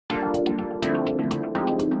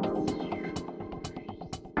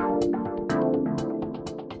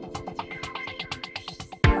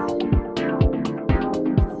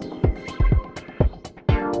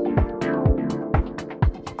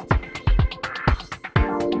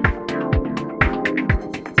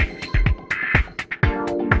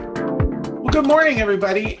Good morning,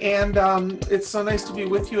 everybody, and it's so nice to be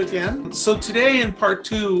with you again. So today in part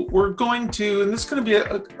two, we're going to, and this is going to be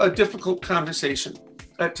a difficult conversation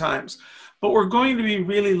at times, but we're going to be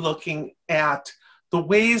really looking at the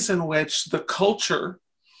ways in which the culture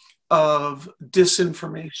of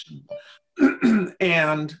disinformation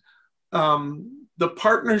and the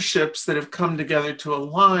partnerships that have come together to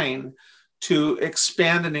align to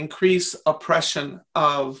expand and increase oppression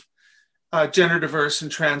of gender diverse and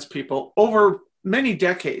trans people over many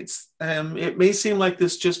decades. It may seem like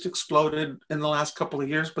this just exploded in the last couple of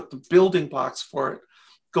years, but the building blocks for it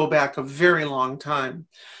go back a very long time.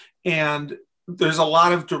 And there's a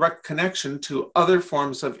lot of direct connection to other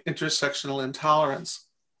forms of intersectional intolerance.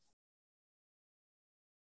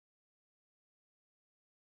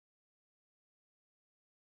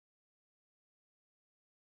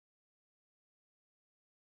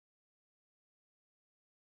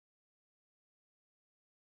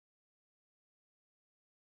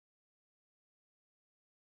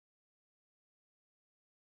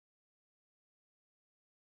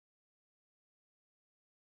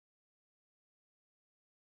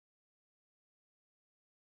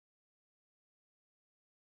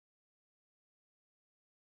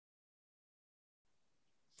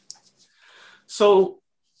 So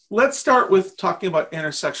let's start with talking about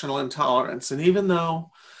intersectional intolerance. And even though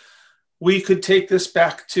we could take this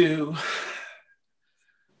back to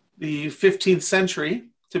the 15th century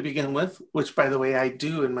to begin with, which by the way, I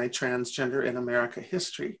do in my Transgender in America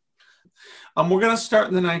history. We're going to start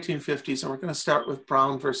in the 1950s, and we're going to start with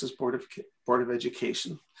Brown versus Board of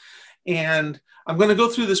Education. And I'm going to go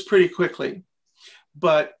through this pretty quickly,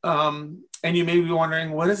 but, and you may be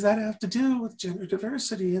wondering, what does that have to do with gender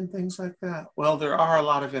diversity and things like that? Well, there are a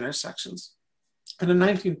lot of intersections. And in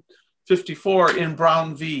 1954, in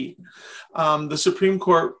Brown v., the Supreme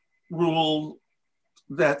Court ruled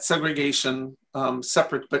that segregation,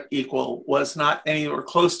 separate but equal, was not anywhere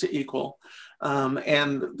close to equal.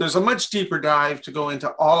 And there's a much deeper dive to go into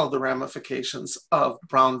all of the ramifications of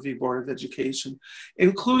Brown v. Board of Education,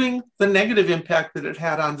 including the negative impact that it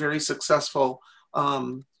had on very successful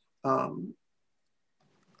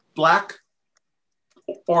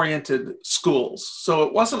Black-oriented schools. So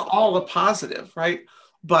it wasn't all a positive, right?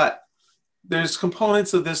 But there's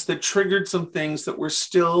components of this that triggered some things that we're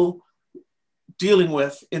still dealing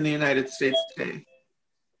with in the United States today.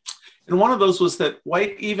 And one of those was that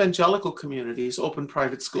white evangelical communities opened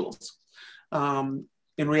private schools in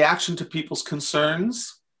reaction to people's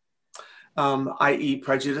concerns, i.e.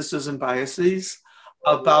 prejudices and biases,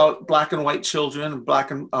 about Black and white children, white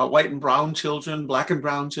and brown children, Black and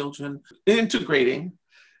brown children, integrating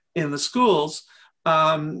in the schools.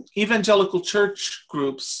 Evangelical church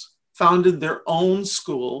groups founded their own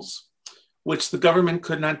schools, which the government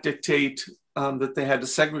could not dictate that they had to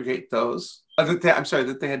segregate those,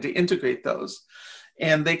 that they had to integrate those.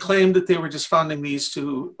 And they claimed that they were just founding these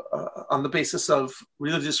on the basis of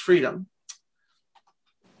religious freedom.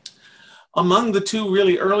 Among the two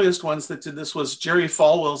really earliest ones that did this was Jerry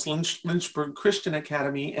Falwell's Lynchburg Christian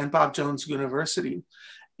Academy and Bob Jones University.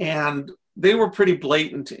 And they were pretty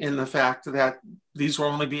blatant in the fact that these were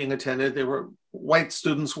only being attended. White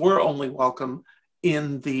students were only welcome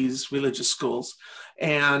in these religious schools.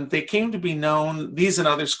 And they came to be known, these and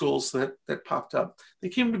other schools that popped up, they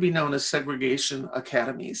came to be known as segregation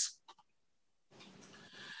academies.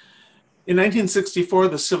 In 1964,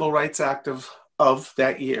 the Civil Rights Act of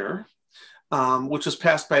that year, which was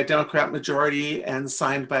passed by a Democrat majority and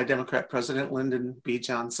signed by Democrat President Lyndon B.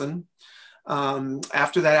 Johnson.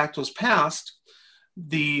 After that act was passed,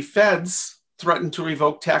 the feds threatened to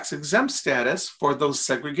revoke tax-exempt status for those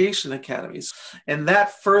segregation academies. And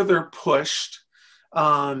that further pushed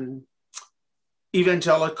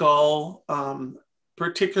evangelical,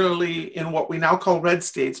 particularly in what we now call red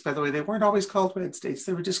states. By the way, they weren't always called red states,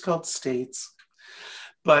 they were just called states.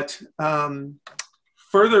 But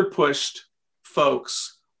further pushed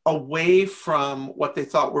folks away from what they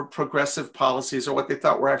thought were progressive policies, or what they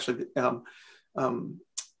thought were actually,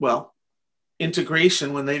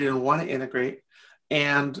 integration when they didn't want to integrate,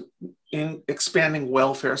 and in expanding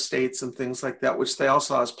welfare states and things like that, which they all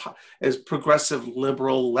saw as progressive,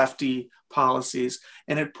 liberal, lefty policies.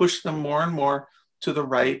 And it pushed them more and more to the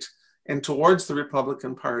right and towards the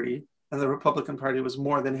Republican Party. And the Republican Party was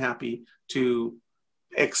more than happy to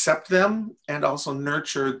accept them and also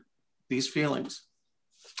nurture these feelings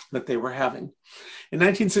that they were having. In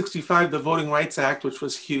 1965, the Voting Rights Act, which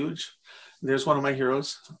was huge, there's one of my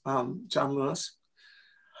heroes, John Lewis,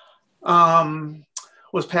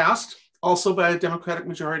 was passed, also by a Democratic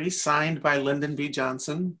majority, signed by Lyndon B.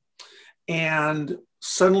 Johnson. And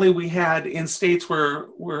suddenly we had, in states where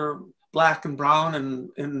Black and brown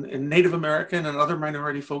and Native American and other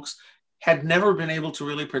minority folks had never been able to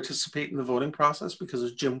really participate in the voting process because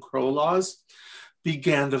of Jim Crow laws,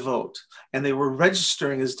 began to vote. And they were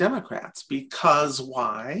registering as Democrats because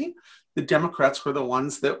why? The Democrats were the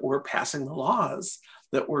ones that were passing the laws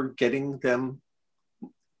that were getting them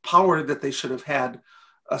power that they should have had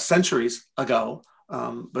centuries ago,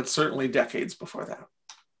 but certainly decades before that.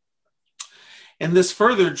 And this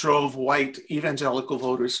further drove white evangelical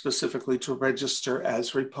voters specifically to register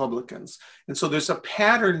as Republicans. And so there's a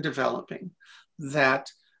pattern developing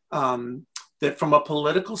that, that from a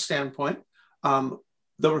political standpoint, the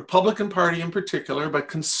Republican Party in particular, but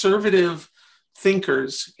conservative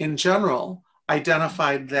thinkers in general,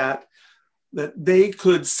 identified that they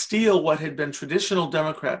could steal what had been traditional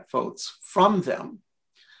Democrat votes from them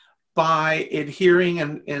by adhering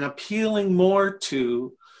and appealing more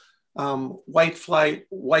to white flight,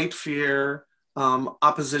 white fear,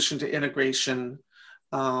 opposition to integration,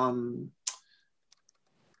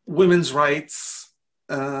 women's rights,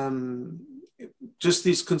 just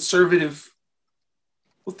these conservative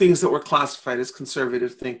things that were classified as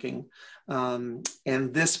conservative thinking.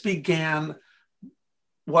 And this began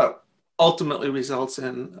what ultimately results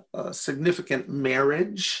in a significant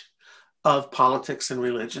marriage of politics and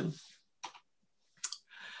religion.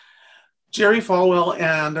 Jerry Falwell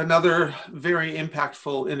and another very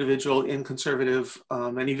impactful individual in conservative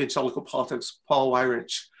and evangelical politics, Paul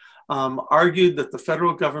Weyrich, argued that the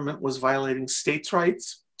federal government was violating states'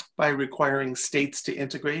 rights by requiring states to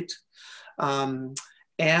integrate,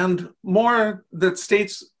 and more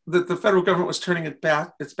that the federal government was turning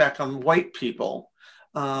its back on white people,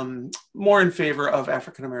 more in favor of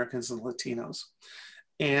African Americans and Latinos.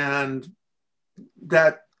 And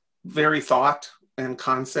that very thought and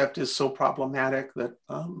concept is so problematic that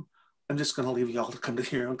I'm just going to leave y'all to come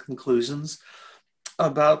to your own conclusions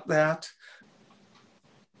about that.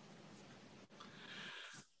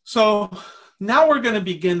 So now we're going to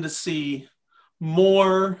begin to see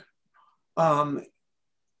more clear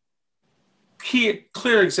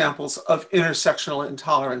examples of intersectional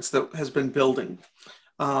intolerance that has been building.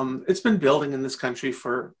 It's been building in this country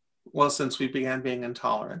for, well, since we began being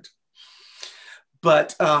intolerant.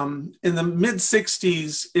 But in the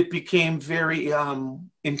mid-60s, it became very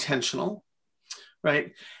intentional,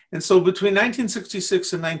 right? And so between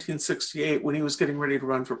 1966 and 1968, when he was getting ready to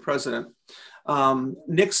run for president,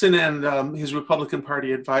 Nixon and his Republican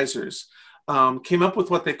Party advisors came up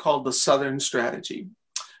with what they called the Southern Strategy.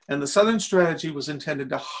 And the Southern Strategy was intended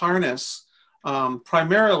to harness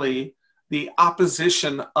primarily the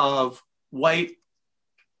opposition of white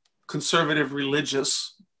conservative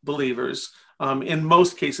religious believers, in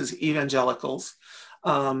most cases evangelicals,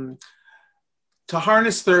 to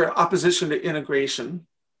harness their opposition to integration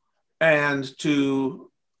and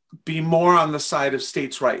to be more on the side of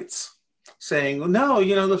states' rights, saying, no,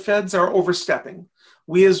 you know, the feds are overstepping.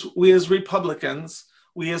 We as Republicans,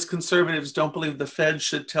 we as conservatives don't believe the feds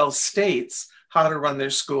should tell states how to run their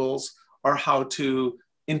schools or how to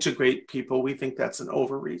integrate people. We think that's an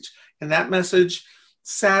overreach. And that message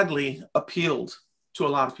sadly appealed to a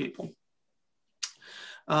lot of people.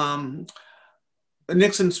 A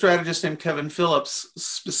Nixon strategist named Kevin Phillips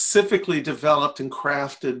specifically developed and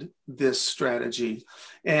crafted this strategy.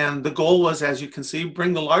 And the goal was, as you can see,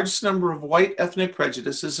 bring the largest number of white ethnic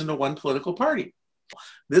prejudices into one political party.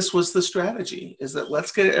 This was the strategy, is that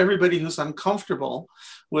let's get everybody who's uncomfortable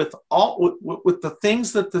with the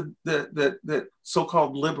things that the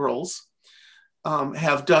so-called liberals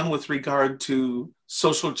have done with regard to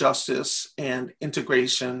social justice and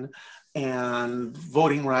integration and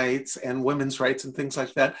voting rights and women's rights and things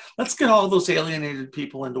like that. Let's get all those alienated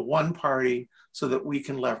people into one party so that we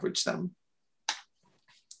can leverage them.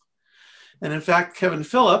 And in fact, Kevin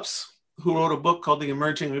Phillips, who wrote a book called The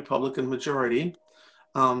Emerging Republican Majority,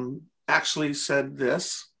 actually said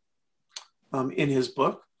this in his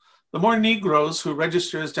book: the more Negroes who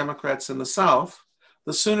register as Democrats in the South,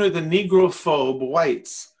 the sooner the Negrophobe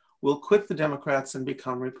whites will quit the Democrats and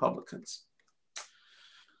become Republicans.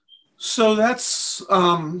 So that's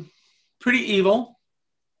pretty evil.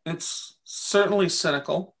 It's certainly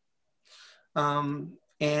cynical,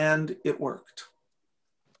 and it worked.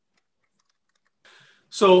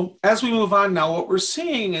 So as we move on now, what we're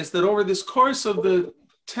seeing is that over this course of the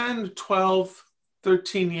 10, 12,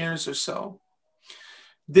 13 years or so,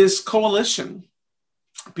 this coalition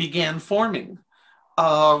began forming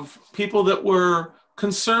of people that were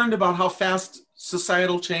concerned about how fast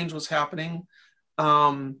societal change was happening,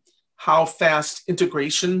 how fast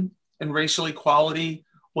integration and racial equality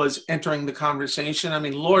was entering the conversation. I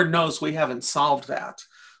mean, Lord knows we haven't solved that,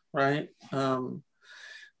 right?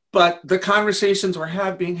 But the conversations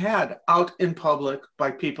were being had out in public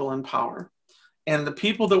by people in power. And the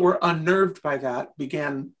people that were unnerved by that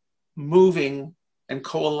began moving and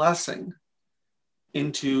coalescing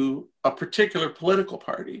into a particular political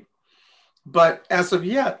party. But as of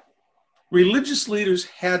yet, religious leaders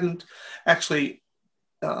hadn't actually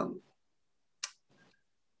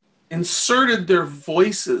inserted their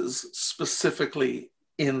voices specifically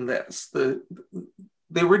in this.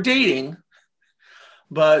 They were dating,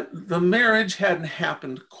 but the marriage hadn't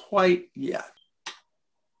happened quite yet.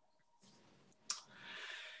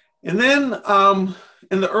 And then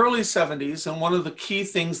in the early 70s, and one of the key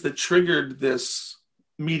things that triggered this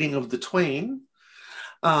meeting of the twain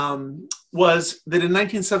was that in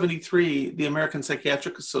 1973, the American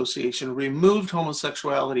Psychiatric Association removed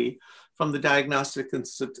homosexuality from the Diagnostic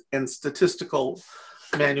and Statistical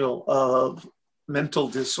Manual of Mental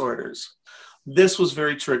Disorders. This was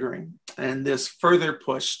very triggering, and this further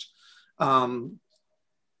pushed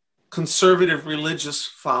conservative religious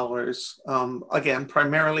followers, again,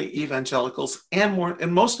 primarily evangelicals, and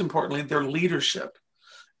most importantly, their leadership,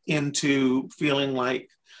 into feeling like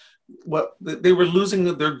they were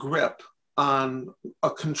losing their grip on a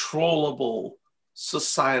controllable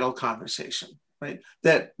societal conversation, right?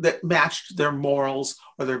 That matched their morals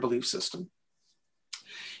or their belief system.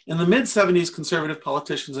 In the mid-70s, conservative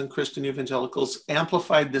politicians and Christian evangelicals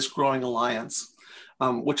amplified this growing alliance,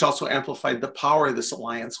 which also amplified the power this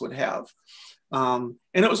alliance would have. And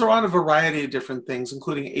it was around a variety of different things,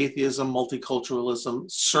 including atheism, multiculturalism,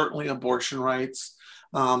 certainly abortion rights,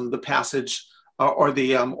 the passage or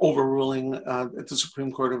the overruling at the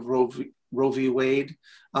Supreme Court of Roe v. Wade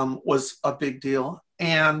was a big deal.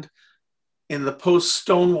 And in the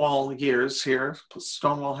post-Stonewall years here,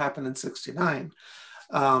 Stonewall happened in '69,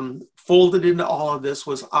 folded into all of this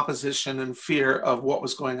was opposition and fear of what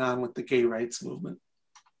was going on with the gay rights movement.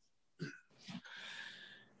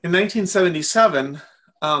 In 1977,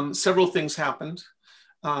 several things happened.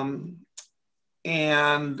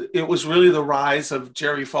 And it was really the rise of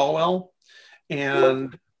Jerry Falwell,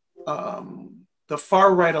 and the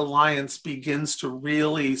far-right alliance begins to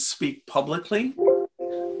really speak publicly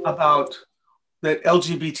about that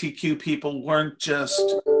LGBTQ people weren't just,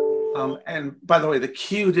 and by the way, the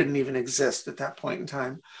Q didn't even exist at that point in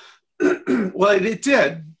time. Well, it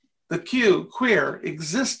did. The Q, queer,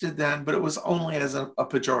 existed then, but it was only as a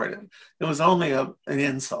pejorative. It was only an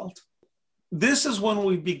insult. This is when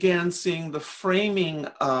we began seeing the framing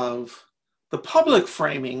of, the public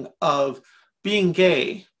framing of being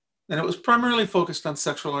gay, and it was primarily focused on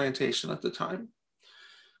sexual orientation at the time.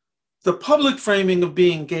 The public framing of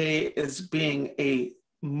being gay as being a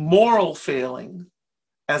moral failing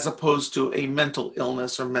as opposed to a mental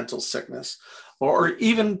illness or mental sickness, or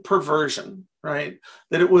even perversion, right?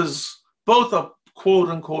 That it was both a quote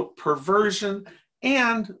unquote perversion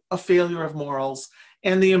and a failure of morals,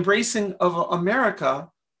 and the embracing of America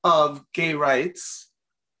of gay rights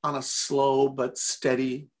on a slow but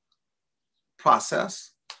steady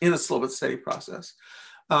process,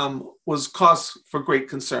 was cause for great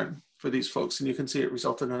concern for these folks. And you can see it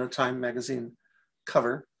resulted in a Time magazine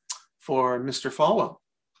cover for Mr. Falwell.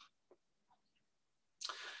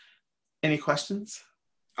 Any questions?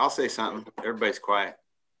 I'll say something. Everybody's quiet.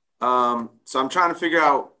 So I'm trying to figure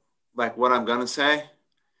out like what I'm gonna say.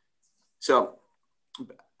 So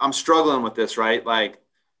I'm struggling with this, right? Like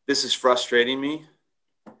this is frustrating me.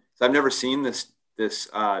 So I've never seen this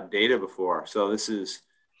data before. So this is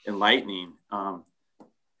enlightening.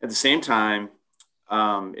 At the same time,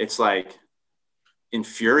 it's like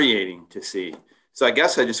infuriating to see. So I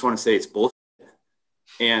guess I just want to say it's bullshit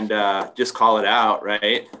and just call it out,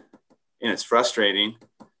 right? And it's frustrating.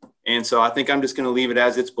 And so I think I'm just going to leave it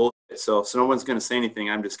as it's bullshit. So no one's going to say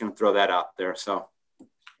anything. I'm just going to throw that out there. So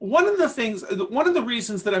one of the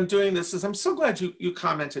reasons that I'm doing this is, I'm so glad you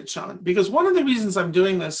commented, Sean, because one of the reasons I'm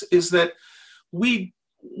doing this is that that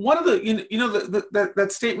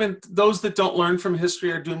statement, those that don't learn from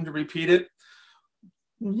history are doomed to repeat it.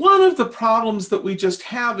 One of the problems that we just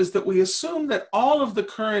have is that we assume that all of the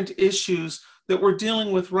current issues that we're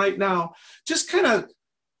dealing with right now just kind of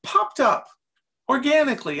popped up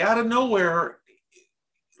organically out of nowhere,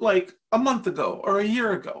 like a month ago or a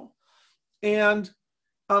year ago. And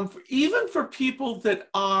even for people that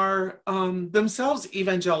are themselves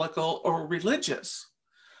evangelical or religious,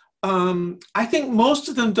 I think most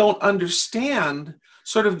of them don't understand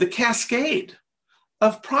sort of the cascade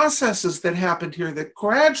of processes that happened here that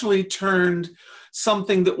gradually turned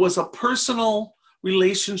something that was a personal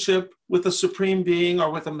relationship with a supreme being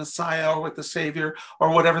or with a Messiah or with a Savior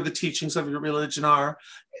or whatever the teachings of your religion are,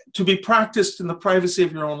 to be practiced in the privacy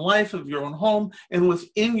of your own life, of your own home, and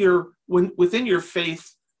within your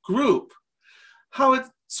faith group, how it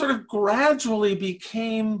sort of gradually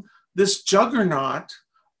became this juggernaut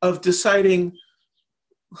of deciding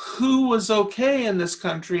who was okay in this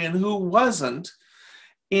country and who wasn't.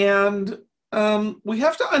 And we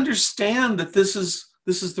have to understand that this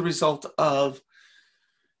is the result of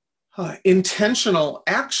intentional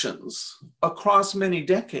actions across many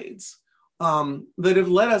decades that have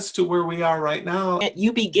led us to where we are right now.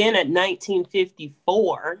 You begin at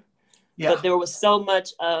 1954, but there was so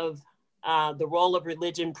much of the role of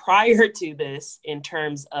religion prior to this in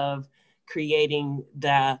terms of creating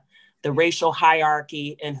the racial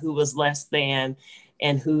hierarchy and who was less than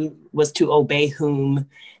and who was to obey whom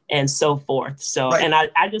and so forth. So, right. And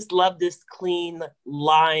I just love this clean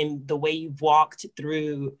line, the way you've walked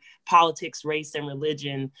through politics, race, and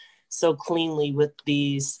religion so cleanly with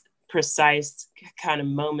these precise kind of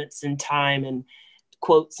moments in time and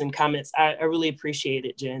quotes and comments. I really appreciate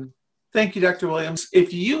it, Jen. Thank you, Dr. Williams.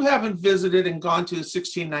 If you haven't visited and gone to the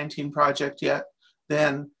 1619 Project yet,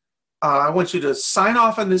 then I want you to sign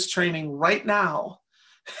off on this training right now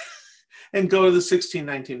and go to the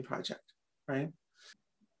 1619 Project, right?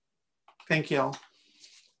 Thank you all.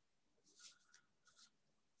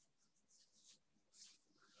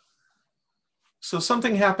 So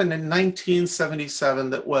something happened in 1977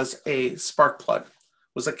 that was a spark plug,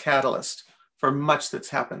 was a catalyst for much that's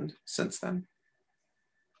happened since then.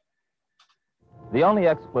 The only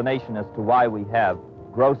explanation as to why we have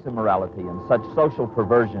gross immorality and such social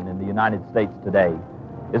perversion in the United States today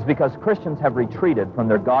is because Christians have retreated from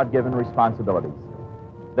their God-given responsibilities.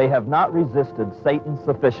 They have not resisted Satan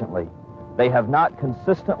sufficiently. They have not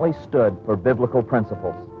consistently stood for biblical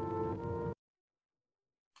principles.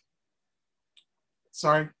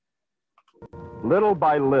 Sorry. Little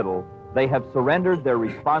by little, they have surrendered their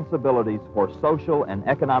responsibilities for social and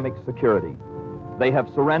economic security. They have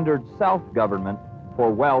surrendered self-government for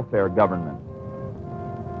welfare government.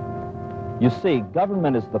 You see,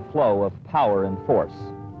 government is the flow of power and force.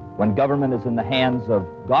 When government is in the hands of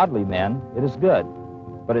godly men, it is good,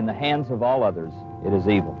 but in the hands of all others, it is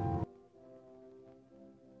evil.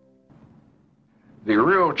 The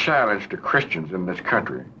real challenge to Christians in this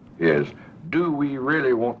country is, do we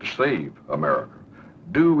really want to save America?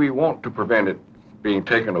 Do we want to prevent it being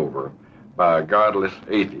taken over by a godless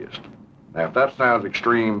atheist? Now, if that sounds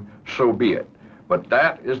extreme, so be it. But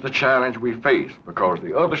that is the challenge we face because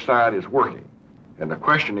the other side is working. And the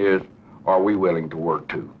question is, are we willing to work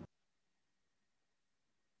too?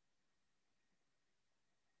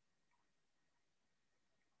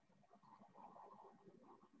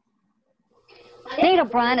 Nita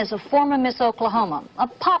Bryan is a former Miss Oklahoma, a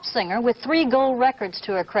pop singer with 3 gold records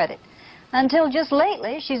to her credit. Until just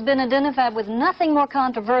lately, she's been identified with nothing more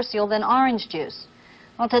controversial than orange juice.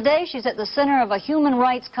 Well, today she's at the center of a human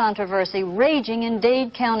rights controversy raging in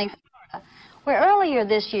Dade County, Florida, where earlier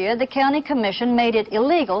this year the county commission made it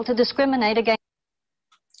illegal to discriminate against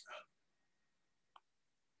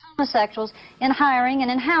homosexuals in hiring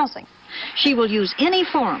and in housing. She will use any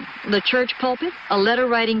forum, the church pulpit, a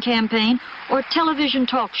letter-writing campaign, or television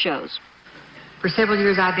talk shows. For several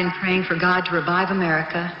years I've been praying for God to revive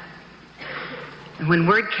America. And when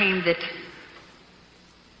word came that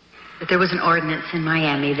there was an ordinance in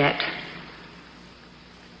Miami that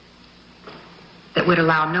would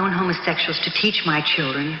allow known homosexuals to teach my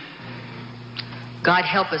children, God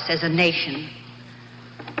help us as a nation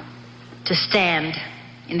to stand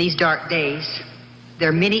in these dark days. There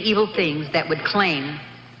are many evil things that would claim,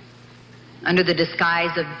 under the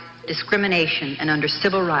disguise of discrimination and under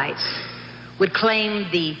civil rights, would claim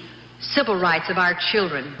the civil rights of our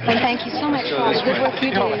children. And thank you so much for all the good work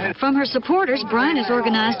you do. From her supporters, Bryan has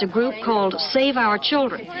organized a group called Save Our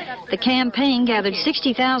Children. The campaign gathered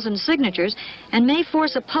 60,000 signatures and may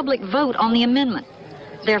force a public vote on the amendment.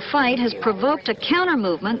 Their fight has provoked a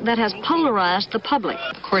counter-movement that has polarized the public.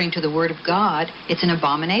 According to the Word of God, it's an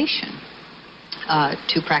abomination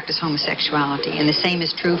to practice homosexuality. And the same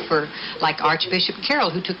is true for, like, Archbishop Carroll,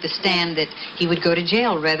 who took the stand that he would go to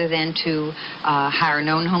jail rather than to hire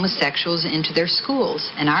known homosexuals into their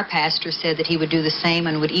schools. And our pastor said that he would do the same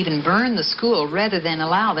and would even burn the school rather than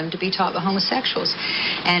allow them to be taught by homosexuals.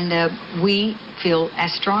 And we feel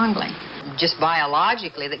as strongly. Just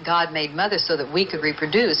biologically, that God made mothers so that we could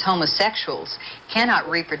reproduce. Homosexuals cannot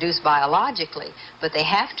reproduce biologically, but they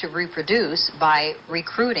have to reproduce by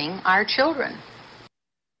recruiting our children.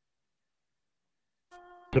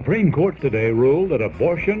 Supreme Court today ruled that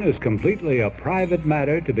abortion is completely a private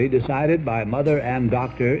matter to be decided by mother and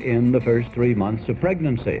doctor in the first 3 months of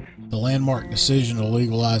pregnancy. The landmark decision to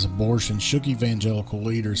legalize abortion shook evangelical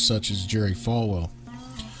leaders such as Jerry Falwell.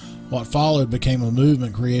 What followed became a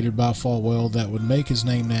movement created by Falwell that would make his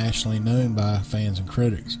name nationally known by fans and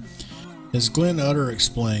critics. As Glenn Utter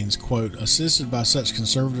explains, quote, assisted by such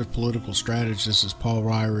conservative political strategists as Paul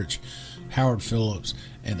Ryrich, Howard Phillips,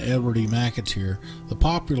 and Edward E. McAteer, the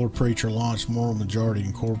popular preacher launched Moral Majority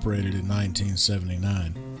Incorporated in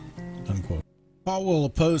 1979, unquote. Falwell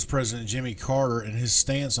opposed President Jimmy Carter and his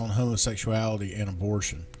stance on homosexuality and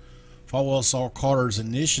abortion. Falwell saw Carter's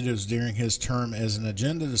initiatives during his term as an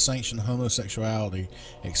agenda to sanction homosexuality,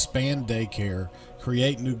 expand daycare,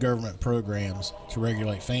 create new government programs to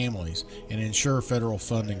regulate families, and ensure federal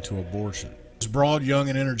funding to abortion. His broad, young,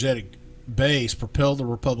 and energetic base propelled the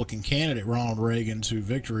Republican candidate Ronald Reagan to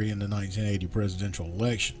victory in the 1980 presidential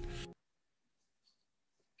election.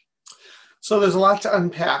 So there's a lot to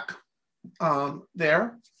unpack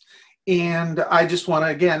there. And I just want to,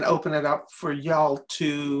 again, open it up for y'all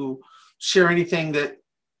to share anything that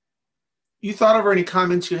you thought of or any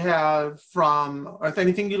comments you have from, or if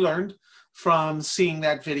anything you learned from seeing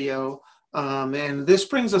that video. And this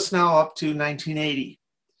brings us now up to 1980,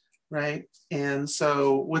 right? And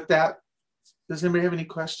so with that, does anybody have any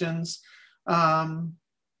questions? I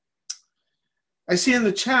see in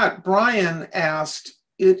the chat, Brian asked,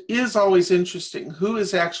 it is always interesting who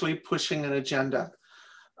is actually pushing an agenda.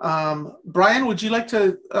 Brian, would you like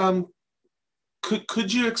to,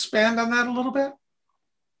 could you expand on that a little bit?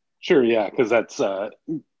 Sure, yeah, because that's,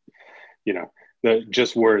 you know,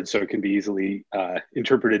 just words, so it can be easily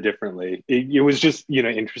interpreted differently. It was just, you know,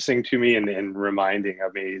 interesting to me and reminding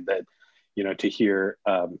of me that, you know, to hear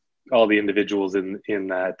all the individuals in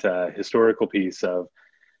that historical piece of,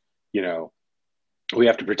 you know, we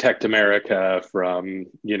have to protect America from,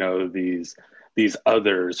 you know, these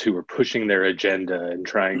others who are pushing their agenda and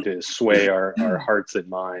trying to sway our hearts and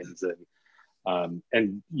minds,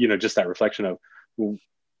 and you know, just that reflection of,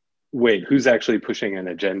 wait, who's actually pushing an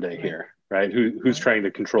agenda here, right? Who's trying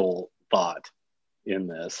to control thought in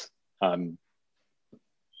this?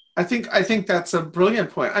 I think that's a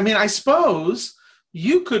brilliant point. I mean, I suppose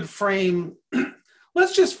you could frame,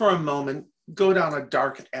 let's just for a moment go down a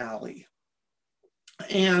dark alley,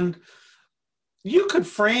 and you could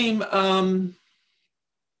frame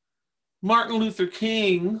Martin Luther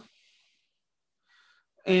King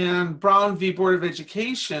and Brown v. Board of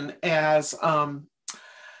Education as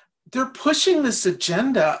they're pushing this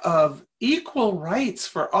agenda of equal rights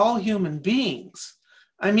for all human beings.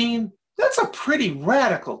 I mean, that's a pretty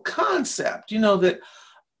radical concept, you know, that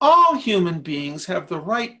all human beings have the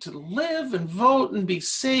right to live and vote and be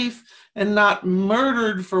safe and not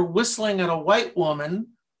murdered for whistling at a white woman,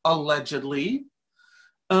 allegedly,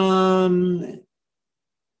 as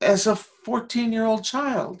a 14-year-old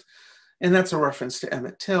child. And that's a reference to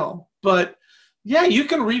Emmett Till. But yeah, you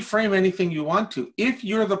can reframe anything you want to. If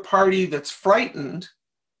you're the party that's frightened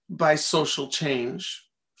by social change,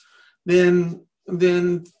 then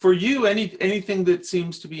for you, anything that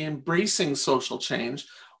seems to be embracing social change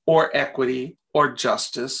or equity or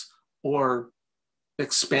justice or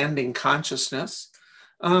expanding consciousness,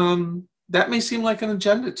 that may seem like an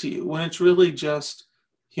agenda to you when it's really just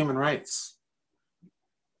human rights.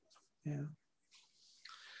 Yeah.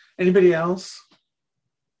 Anybody else?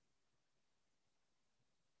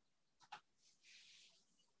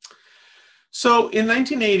 So in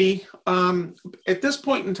 1980, at this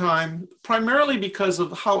point in time, primarily because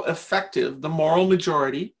of how effective the moral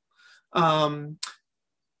majority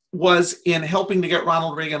was in helping to get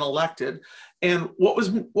Ronald Reagan elected, and what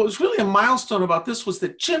was really a milestone about this was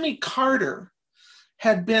that Jimmy Carter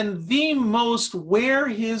had been the most wear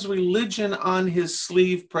his religion on his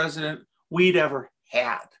sleeve president we'd ever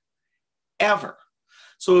had, ever.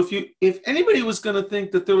 So if anybody was going to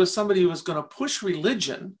think that there was somebody who was going to push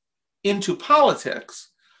religion into politics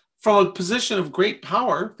from a position of great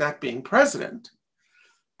power, that being president,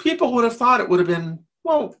 people would have thought it would have been,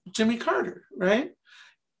 well, Jimmy Carter, right?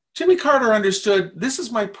 Jimmy Carter understood, this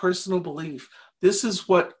is my personal belief. This is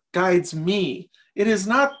what guides me. It is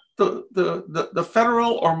not the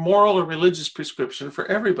federal or moral or religious prescription for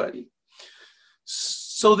everybody.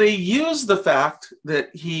 So they used the fact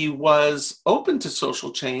that he was open to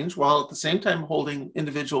social change while at the same time holding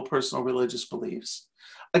individual personal religious beliefs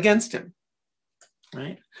against him,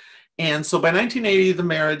 right? And so by 1980, the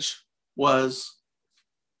marriage was,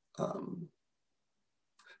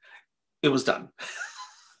 it was done.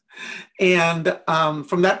 And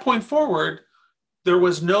from that point forward, there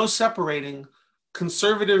was no separating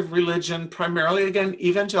conservative religion, primarily, again,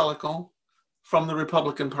 evangelical, from the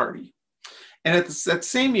Republican Party. And at that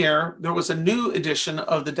same year, there was a new edition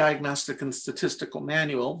of the Diagnostic and Statistical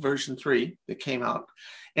Manual, version 3, that came out.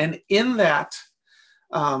 And in that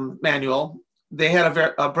manual, they had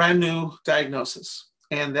a brand new diagnosis.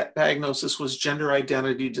 And that diagnosis was gender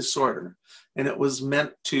identity disorder. And it was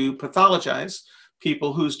meant to pathologize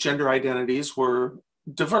people whose gender identities were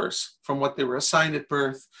diverse from what they were assigned at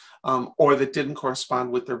birth, or that didn't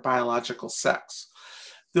correspond with their biological sex.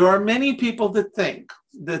 There are many people that think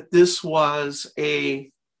that this was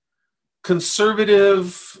a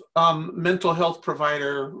conservative mental health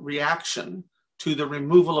provider reaction to the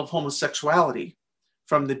removal of homosexuality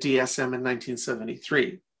from the DSM in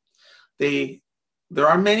 1973. There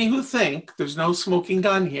are many who think, there's no smoking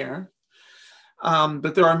gun here,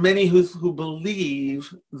 but there are many who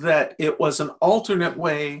believe that it was an alternate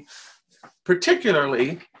way,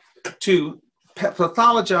 particularly to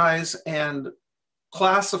pathologize and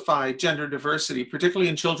classify gender diversity, particularly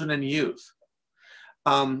in children and youth,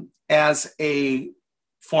 as a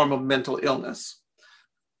form of mental illness.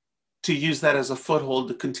 To use that as a foothold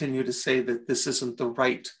to continue to say that this isn't the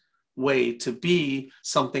right way to be,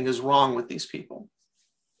 something is wrong with these people.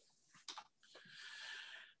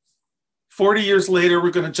 40 years later, we're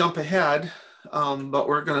going to jump ahead, but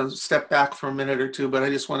we're going to step back for a minute or two, but I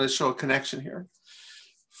just want to show a connection here.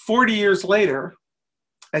 40 years later,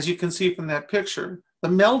 as you can see from that picture, the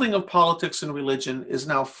melding of politics and religion is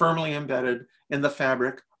now firmly embedded in the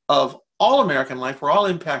fabric of all American life. We're all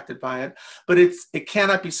impacted by it, but it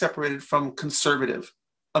cannot be separated from conservative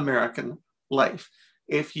American life.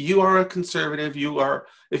 If you are a conservative, if you are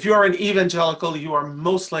an evangelical, you are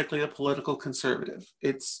most likely a political conservative.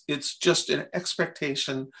 It's just an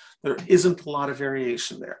expectation. There isn't a lot of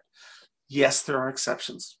variation there. Yes, there are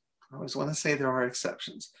exceptions. I always want to say there are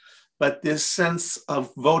exceptions, but this sense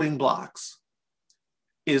of voting blocks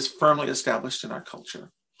is firmly established in our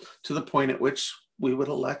culture, to the point at which we would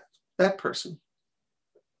elect that person.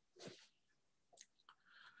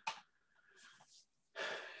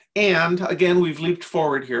 And again, we've leaped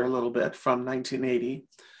forward here a little bit from 1980.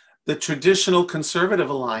 The traditional conservative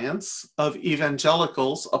alliance of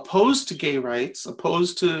evangelicals opposed to gay rights,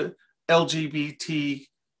 opposed to LGBTQ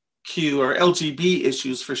or LGB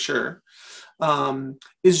issues for sure,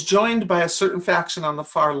 is joined by a certain faction on the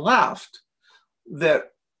far left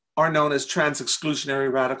that are known as Trans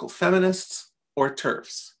Exclusionary Radical Feminists, or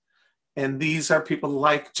TERFs. And these are people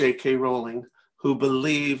like J.K. Rowling, who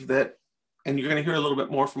believe that, and you're going to hear a little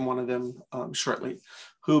bit more from one of them shortly,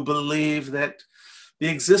 who believe that the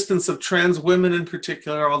existence of trans women in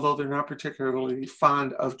particular, although they're not particularly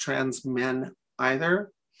fond of trans men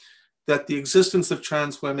either, that the existence of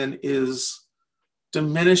trans women is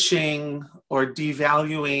diminishing or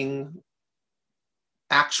devaluing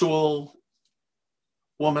actual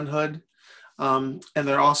womanhood. And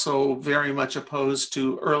they're also very much opposed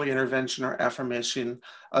to early intervention or affirmation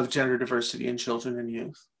of gender diversity in children and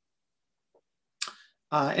youth.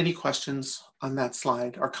 Any questions on that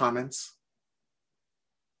slide or comments?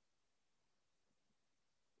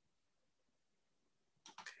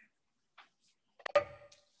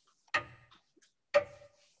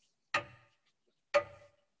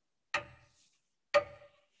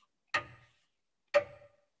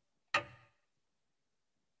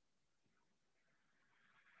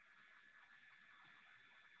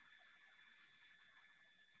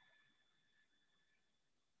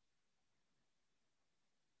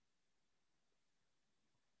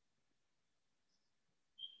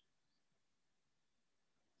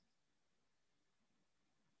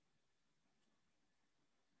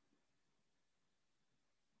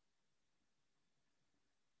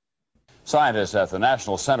 Scientists at the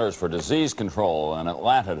National Centers for Disease Control in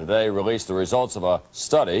Atlanta today released the results of a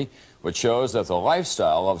study which shows that the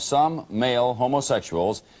lifestyle of some male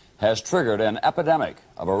homosexuals has triggered an epidemic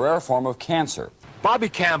of a rare form of cancer. Bobby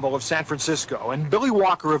Campbell of San Francisco and Billy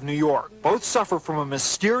Walker of New York both suffer from a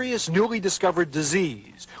mysterious newly discovered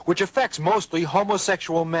disease which affects mostly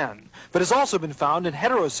homosexual men, but has also been found in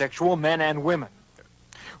heterosexual men and women.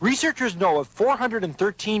 Researchers know of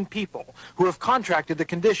 413 people who have contracted the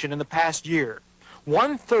condition in the past year.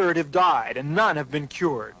 1/3 have died and none have been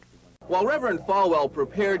cured. While Reverend Falwell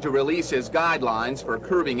prepared to release his guidelines for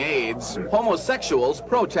curbing AIDS, homosexuals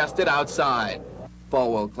protested outside.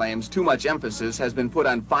 Falwell claims too much emphasis has been put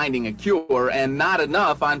on finding a cure and not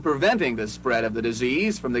enough on preventing the spread of the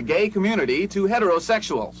disease from the gay community to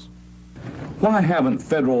heterosexuals. Why haven't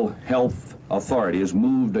federal health authorities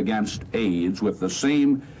moved against AIDS with the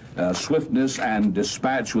same swiftness and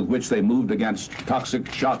dispatch with which they moved against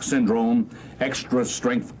toxic shock syndrome,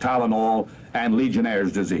 extra-strength Tylenol, and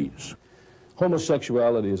Legionnaire's disease.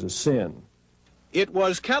 Homosexuality is a sin. It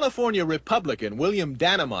was California Republican William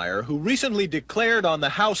Dannemeyer who recently declared on the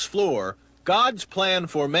House floor, God's plan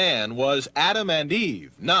for man was Adam and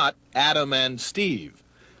Eve, not Adam and Steve.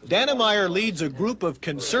 Dannemeyer leads a group of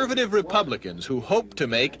conservative Republicans who hope to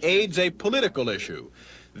make AIDS a political issue.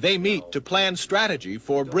 They meet to plan strategy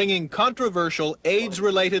for bringing controversial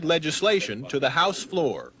AIDS-related legislation to the House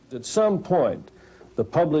floor. At some point, the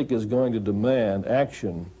public is going to demand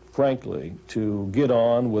action, frankly, to get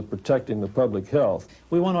on with protecting the public health.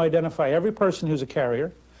 We want to identify every person who's a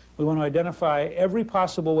carrier. We want to identify every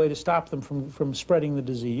possible way to stop them from spreading the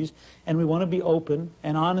disease. And we want to be open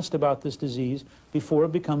and honest about this disease before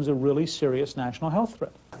it becomes a really serious national health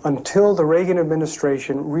threat. Until the Reagan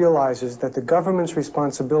administration realizes that the government's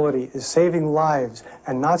responsibility is saving lives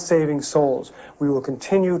and not saving souls, we will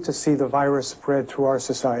continue to see the virus spread through our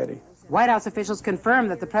society. White House officials confirm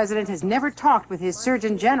that the president has never talked with his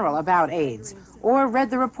Surgeon General about AIDS or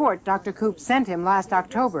read the report Dr. Koop sent him last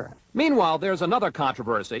October. Meanwhile, there's another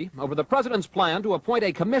controversy over the president's plan to appoint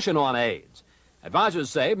a commission on AIDS. Advisors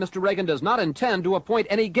say Mr. Reagan does not intend to appoint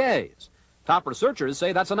any gays. Top researchers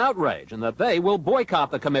say that's an outrage and that they will boycott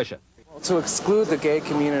the commission. To exclude the gay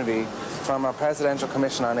community from a presidential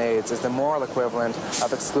commission on AIDS is the moral equivalent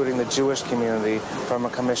of excluding the Jewish community from a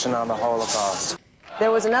commission on the Holocaust.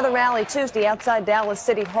 There was another rally Tuesday outside Dallas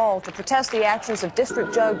City Hall to protest the actions of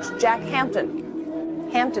District Judge Jack Hampton.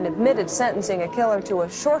 Hampton admitted sentencing a killer to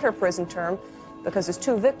a shorter prison term because his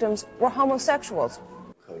two victims were homosexuals.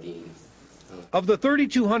 Of the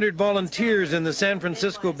 3,200 volunteers in the San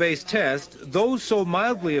Francisco-based test, those so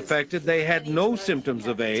mildly affected they had no symptoms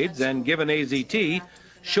of AIDS and given AZT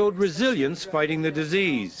showed resilience fighting the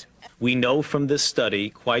disease. We know from this study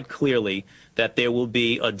quite clearly that there will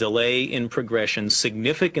be a delay in progression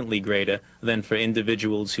significantly greater than for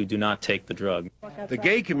individuals who do not take the drug. The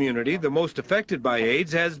gay community, the most affected by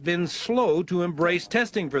AIDS, has been slow to embrace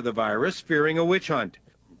testing for the virus, fearing a witch hunt.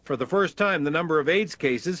 For the first time, the number of AIDS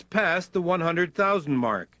cases passed the 100,000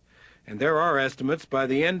 mark. And there are estimates by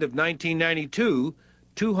the end of 1992,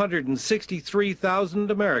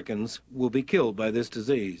 263,000 Americans will be killed by this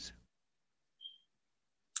disease.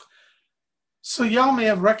 So y'all may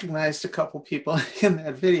have recognized a couple people in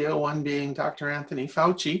that video, one being Dr. Anthony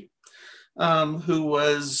Fauci, who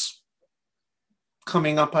was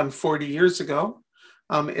coming up on 40 years ago,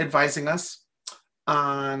 advising us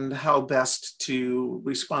on how best to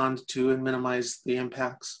respond to and minimize the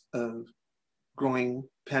impacts of growing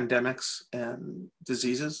pandemics and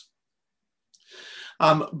diseases.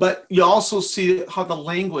 But you also see how the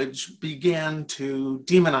language began to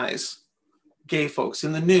demonize gay folks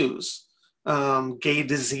in the news. Gay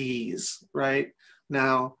disease, right?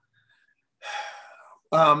 Now,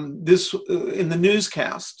 this in the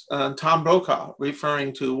newscast, Tom Brokaw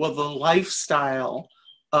referring to, well, the lifestyle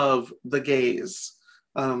of the gays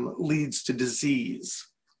leads to disease,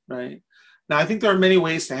 right? Now, I think there are many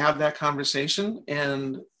ways to have that conversation.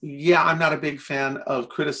 And yeah, I'm not a big fan of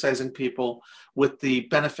criticizing people with the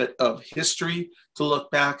benefit of history to look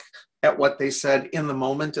back at what they said in the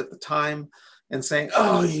moment at the time and saying,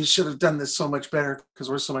 oh, you should have done this so much better because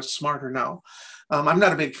we're so much smarter now. I'm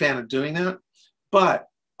not a big fan of doing that, but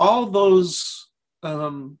all those,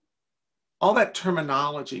 all that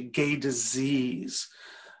terminology, gay disease,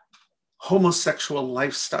 homosexual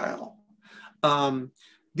lifestyle,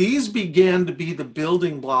 these began to be the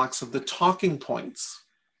building blocks of the talking points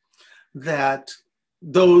that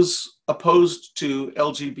those opposed to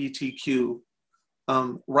LGBTQ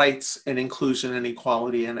rights and inclusion and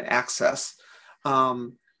equality and access,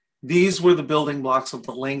 these were the building blocks of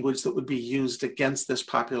the language that would be used against this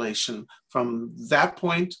population from that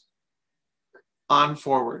point on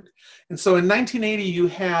forward. And so in 1980, you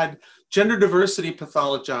had gender diversity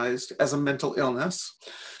pathologized as a mental illness.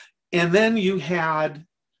 And then you had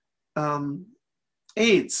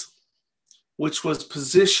AIDS, which was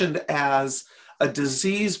positioned as a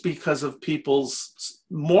disease because of people's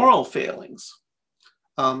moral failings.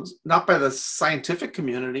 Not by the scientific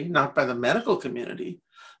community, not by the medical community,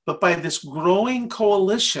 but by this growing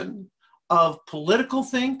coalition of political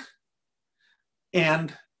think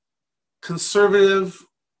and conservative,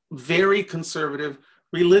 very conservative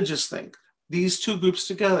religious think. These two groups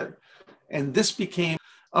together. And this became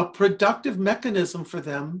a productive mechanism for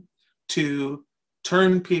them to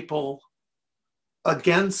turn people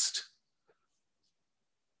against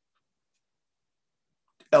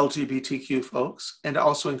LGBTQ folks and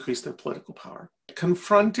also increase their political power.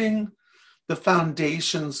 Confronting the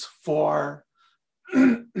foundations for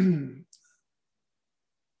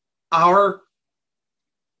our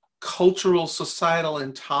cultural societal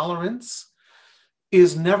intolerance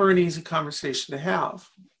is never an easy conversation to have.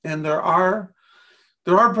 And there are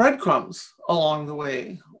breadcrumbs along the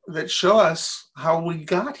way that show us how we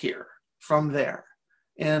got here from there.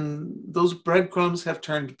 And those breadcrumbs have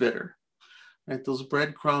turned bitter, right? Those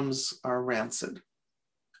breadcrumbs are rancid.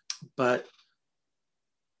 But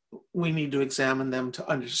we need to examine them to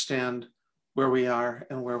understand where we are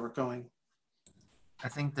and where we're going. I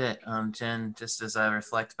think that, Jen, just as I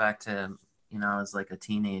reflect back to, I was like a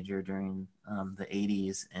teenager during the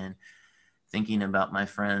 80s and thinking about my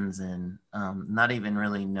friends and not even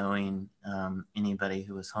really knowing anybody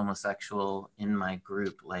who was homosexual in my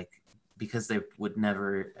group, like, because they would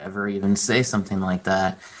never, ever even say something like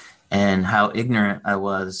that, and how ignorant I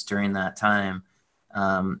was during that time.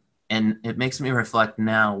 And it makes me reflect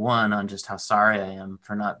now, one, on just how sorry I am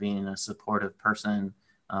for not being a supportive person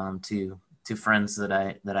to friends that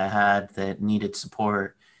I had that needed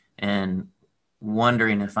support, and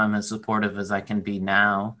wondering if I'm as supportive as I can be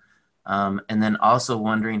now. And then also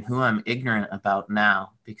wondering who I'm ignorant about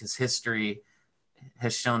now, because history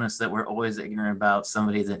has shown us that we're always ignorant about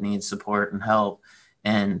somebody that needs support and help.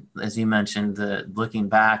 And as you mentioned, looking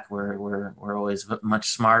back, we're always much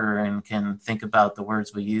smarter and can think about the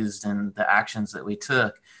words we used and the actions that we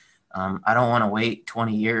took. I don't want to wait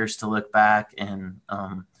 20 years to look back and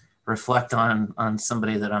reflect on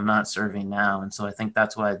somebody that I'm not serving now. And so I think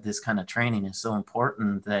that's why this kind of training is so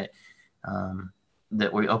important, that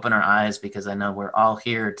that we open our eyes, because I know we're all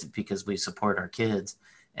here because we support our kids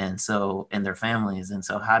and their families. And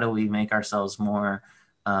so how do we make ourselves more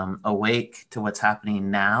awake to what's happening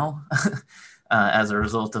now as a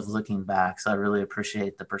result of looking back? So I really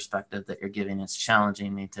appreciate the perspective that you're giving. It's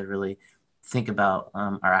challenging me to really think about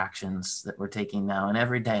our actions that we're taking now and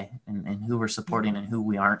every day, and who we're supporting and who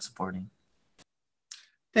we aren't supporting.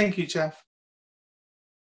 Thank you, Jeff.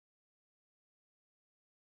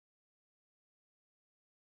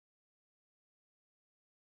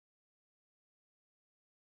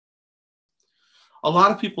 A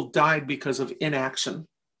lot of people died because of inaction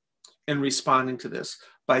in responding to this,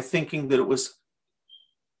 by thinking that it was,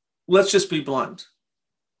 let's just be blunt.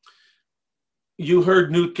 You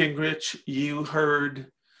heard Newt Gingrich, you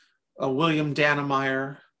heard William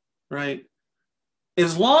Dannemeyer, right?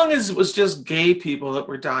 As long as it was just gay people that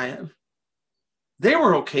were dying, they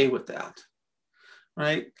were okay with that,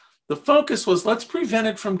 right? The focus was, let's prevent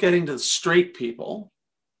it from getting to the straight people.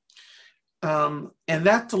 And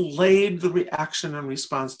that delayed the reaction and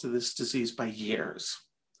response to this disease by years,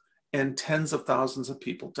 and tens of thousands of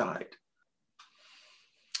people died.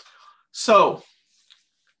 So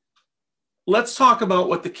let's talk about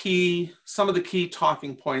what some of the key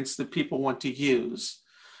talking points that people want to use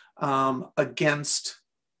against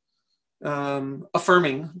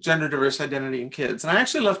affirming gender diverse identity in kids. And I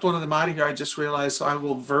actually left one of them out of here, I just realized, so I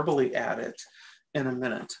will verbally add it in a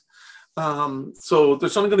minute. So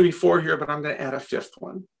there's only going to be 4 here, but I'm going to add a 5th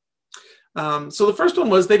one. So the first one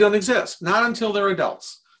was, they don't exist, not until they're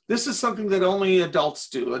adults. This is something that only adults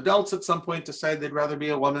do. Adults at some point decide they'd rather be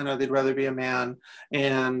a woman or they'd rather be a man,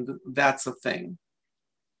 and that's a thing.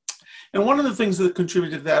 And one of the things that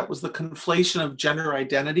contributed to that was the conflation of gender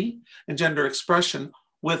identity and gender expression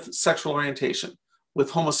with sexual orientation,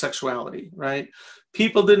 with homosexuality, right?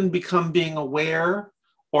 People didn't become being aware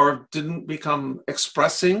or didn't become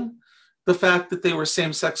expressing the fact that they were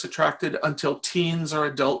same-sex attracted until teens or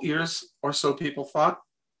adult years, or so people thought,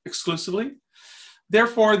 exclusively.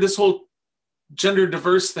 Therefore, this whole gender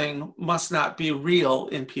diverse thing must not be real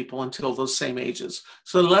in people until those same ages.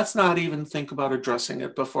 So let's not even think about addressing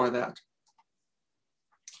it before that.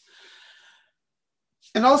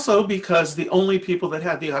 And also because the only people that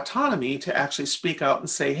had the autonomy to actually speak out and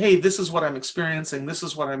say, hey, this is what I'm experiencing, this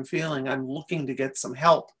is what I'm feeling, I'm looking to get some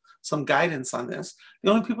help, some guidance on this.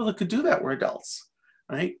 The only people that could do that were adults,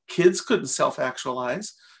 right? Kids couldn't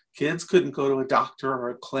self-actualize. Kids couldn't go to a doctor or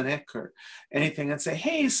a clinic or anything and say,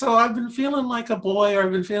 hey, so I've been feeling like a boy or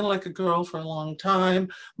I've been feeling like a girl for a long time.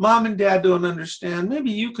 Mom and dad don't understand.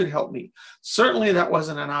 Maybe you could help me. Certainly that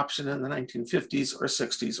wasn't an option in the 1950s or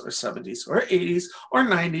 60s or 70s or 80s or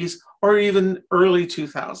 90s or even early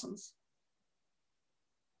 2000s.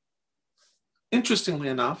 Interestingly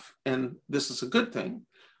enough, and this is a good thing,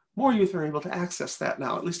 more youth are able to access that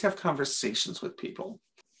now, at least have conversations with people.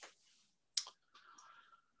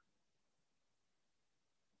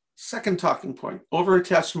 Second talking point,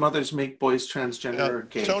 over-attached mothers make boys transgender or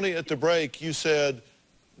gay. Tony, at the break, you said,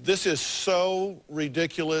 this is so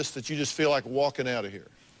ridiculous that you just feel like walking out of here.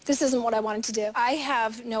 This isn't what I wanted to do. I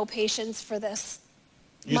have no patience for this.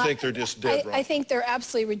 You think they're just dead wrong? I think they're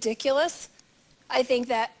absolutely ridiculous. I think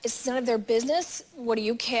that it's none of their business. What do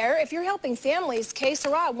you care? If you're helping families, que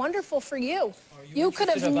sera, wonderful for you. You could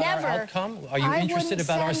have never. Our outcome? Are you interested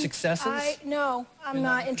about our successes? No, I'm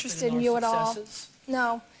not interested in you at all.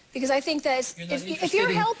 No, because I think that if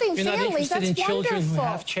you're helping families, that's wonderful. You're not interested in children who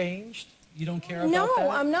have changed? You don't care about that? No,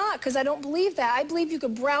 I'm not, because I don't believe that. I believe you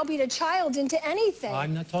could browbeat a child into anything.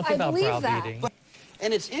 I'm not talking about browbeating.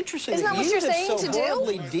 And it's interesting Isn't that what you you're have saying so to do?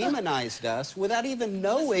 horribly demonized us without even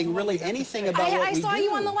knowing really anything about what we do. I saw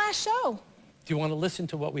you on the last show. Do you want to listen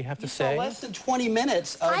to what we have to say? Less than 20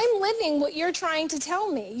 minutes of... I'm living what you're trying to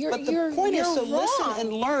tell me. But the point is to listen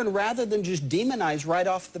and learn rather than just demonize right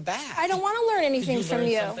off the bat. I don't want to learn anything from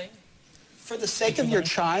you. For the sake of your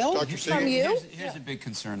child? From you? Here's a big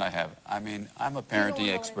concern I have. I mean, I'm a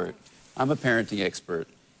parenting expert. I'm a parenting expert.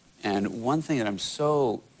 And one thing that I'm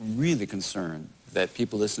so really concerned that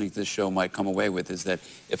people listening to this show might come away with is that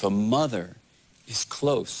if a mother is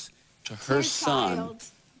close to her son,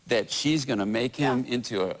 that she's going to make him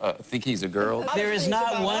into think he's a girl. There is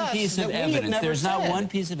not one piece of evidence. There's not one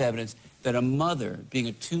piece of evidence that a mother being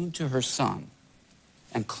attuned to her son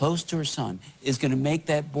and close to her son is going to make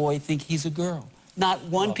that boy think he's a girl. Not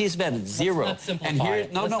one piece of evidence. Zero. And here,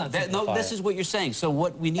 no, this is what you're saying. So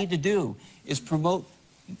what we need to do is promote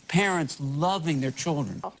parents loving their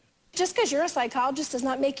children. Just because you're a psychologist does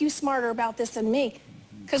not make you smarter about this than me.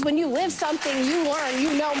 Because when you live something, you learn,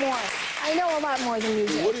 you know more. I know a lot more than you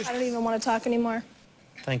do. I don't even want to talk anymore.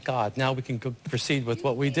 Thank God. Now we can proceed with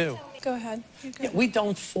what we do. Go ahead. Yeah, we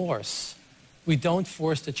don't force. We don't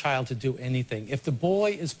force the child to do anything. If the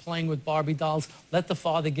boy is playing with Barbie dolls, let the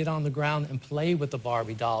father get on the ground and play with the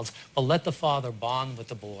Barbie dolls, but let the father bond with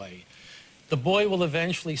the boy. The boy will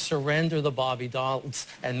eventually surrender the Barbie dolls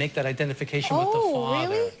and make that identification with the father.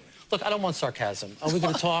 Really? Look, I don't want sarcasm. Are we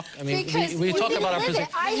going to talk? I mean, we talk about our position.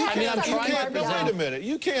 I mean, I'm trying to present. Wait a minute.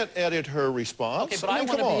 You can't edit her response. Okay, but I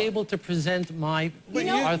want to be able to present my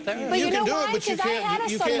our therapy. You can do it, but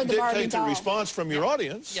you can't dictate the response from your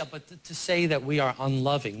audience. Yeah, but to say that we are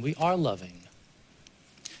unloving, we are loving.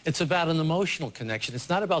 It's about an emotional connection. It's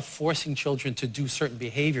not about forcing children to do certain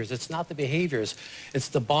behaviors. It's not the behaviors. It's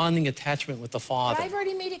the bonding attachment with the father. But I've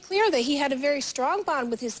already made it clear that he had a very strong bond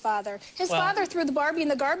with his father. His father threw the Barbie in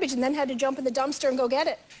the garbage and then had to jump in the dumpster and go get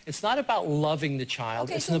it. It's not about loving the child.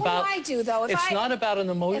 Okay, it's so about, what do I do, though? It's not about an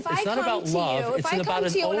emotion. It's not about love. It's about an over-attachment. If I come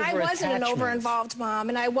to you and I wasn't an over-involved mom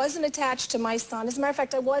and I wasn't attached to my son, as a matter of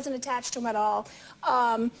fact, I wasn't attached to him at all,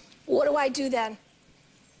 what do I do then?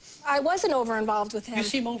 I wasn't over-involved with him. You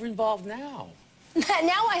seem over-involved now.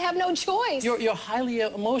 Now I have no choice. You're highly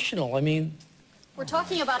emotional. I mean... We're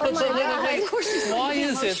talking about... Why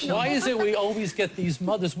is it we always get these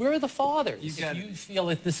mothers? Where are the fathers? If you feel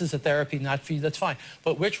that this is a therapy not for you, that's fine.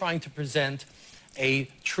 But we're trying to present a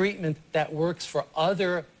treatment that works for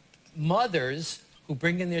other mothers who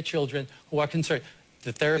bring in their children who are concerned.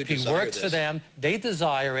 The therapy works for them. They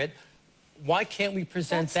desire it. Why can't we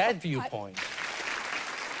present that viewpoint?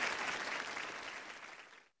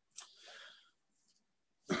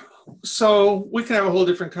 So we can have a whole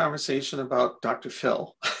different conversation about Dr.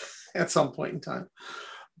 Phil at some point in time.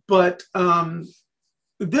 But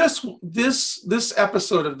this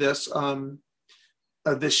episode of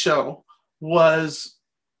this show was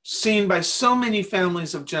seen by so many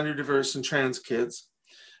families of gender diverse and trans kids.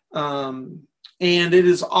 And it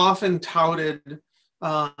is often touted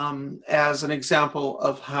as an example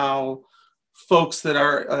of how folks that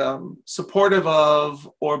are supportive of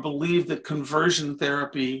or believe that conversion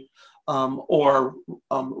therapy or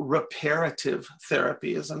reparative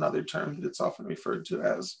therapy is another term that's often referred to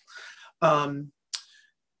as,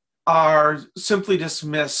 are simply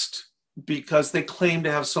dismissed because they claim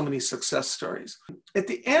to have so many success stories. At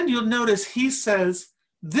the end, you'll notice he says,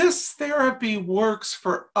 this therapy works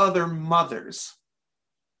for other mothers.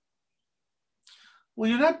 Well,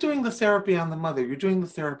 you're not doing the therapy on the mother, you're doing the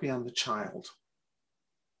therapy on the child.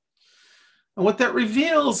 And what that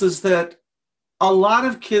reveals is that a lot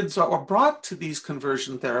of kids are brought to these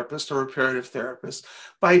conversion therapists or reparative therapists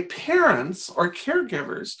by parents or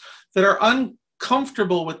caregivers that are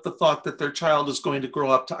uncomfortable with the thought that their child is going to grow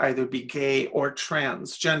up to either be gay or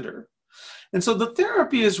transgender. And so the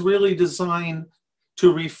therapy is really designed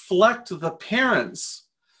to reflect the parents'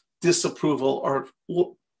 disapproval or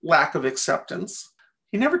lack of acceptance.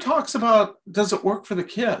 He never talks about, does it work for the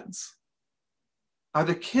kids? Are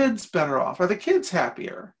the kids better off? Are the kids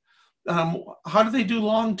happier? How do they do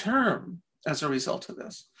long term as a result of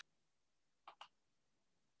this?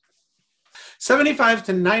 75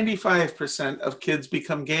 to 95% of kids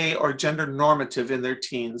become gay or gender normative in their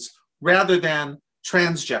teens rather than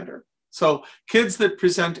transgender. So kids that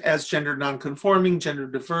present as gender nonconforming, gender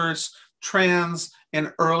diverse, trans,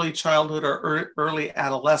 in early childhood or early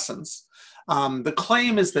adolescence. The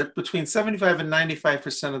claim is that between 75 and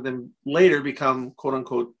 95% of them later become quote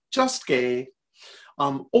unquote just gay,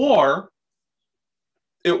 or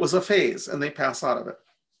it was a phase and they pass out of it.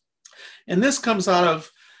 And this comes out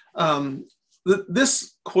of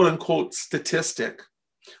this quote unquote statistic,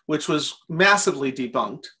 which was massively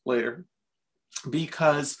debunked later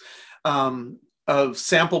because of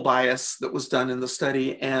sample bias that was done in the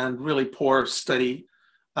study and really poor study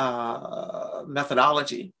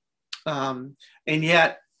methodology. And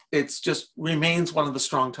yet it's just remains one of the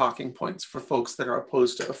strong talking points for folks that are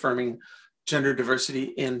opposed to affirming gender diversity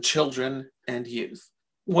in children and youth.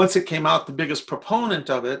 Once it came out, the biggest proponent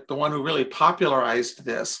of it, the one who really popularized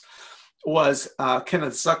this, was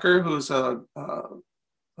Kenneth Zucker, who's a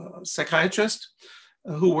psychiatrist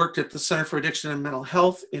who worked at the Center for Addiction and Mental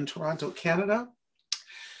Health in Toronto, Canada.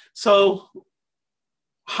 So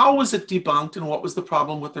how was it debunked and what was the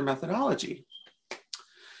problem with their methodology?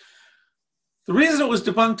 The reason it was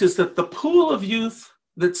debunked is that the pool of youth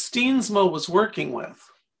that Steensma was working with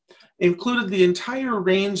included the entire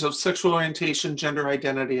range of sexual orientation, gender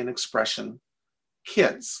identity, and expression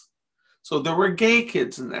kids. So there were gay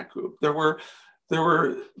kids in that group. There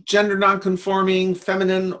were gender nonconforming,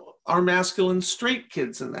 feminine or masculine straight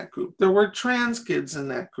kids in that group. There were trans kids in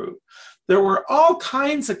that group. There were all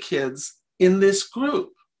kinds of kids in this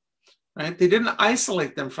group, right? They didn't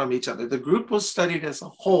isolate them from each other. The group was studied as a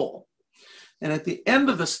whole. And at the end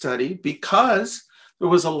of the study, because there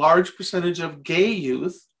was a large percentage of gay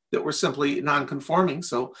youth that were simply nonconforming,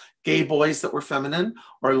 so gay boys that were feminine,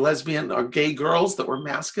 or lesbian or gay girls that were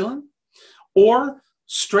masculine, or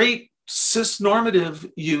straight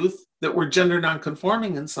cis-normative youth that were gender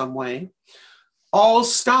nonconforming in some way, all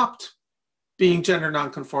stopped being gender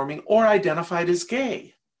nonconforming or identified as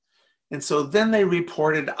gay. And so then they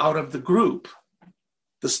reported out of the group,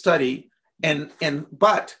 the study,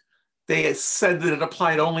 but they said that it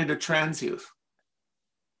applied only to trans youth.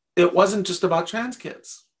 It wasn't just about trans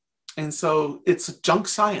kids. And so it's junk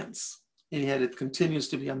science. And yet it continues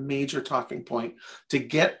to be a major talking point to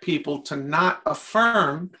get people to not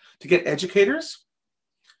affirm, to get educators,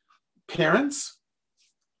 parents,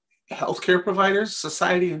 healthcare providers,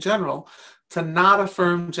 society in general, to not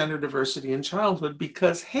affirm gender diversity in childhood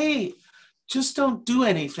because, hey, just don't do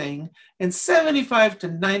anything. And 75 to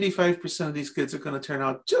 95% of these kids are going to turn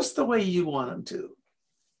out just the way you want them to.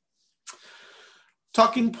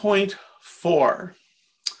 Talking point 4.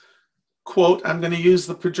 Quote, I'm going to use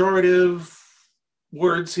the pejorative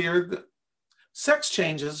words here. Sex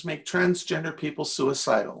changes make transgender people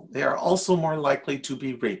suicidal. They are also more likely to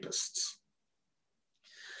be rapists.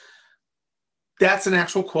 That's an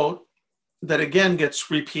actual quote that again gets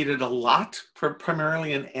repeated a lot,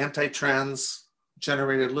 primarily in anti-trans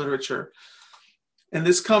generated literature. And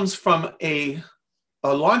this comes from a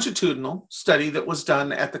longitudinal study that was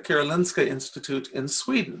done at the Karolinska Institute in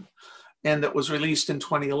Sweden, and that was released in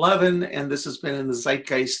 2011, and this has been in the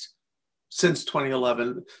zeitgeist since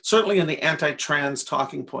 2011, certainly in the anti-trans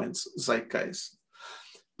talking points zeitgeist.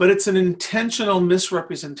 But it's an intentional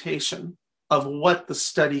misrepresentation of what the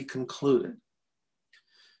study concluded.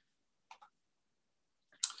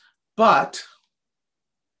 But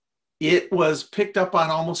it was picked up on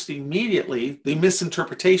almost immediately, the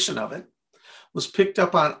misinterpretation of it was picked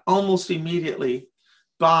up on almost immediately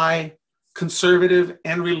by conservative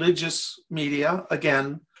and religious media.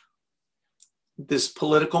 Again, this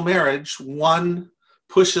political marriage, one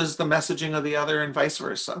pushes the messaging of the other and vice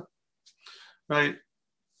versa, right?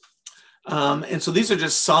 And so these are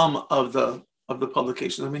just some of the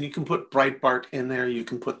publications. I mean, you can put Breitbart in there, you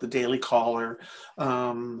can put the Daily Caller,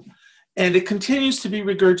 and it continues to be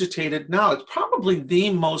regurgitated now. It's probably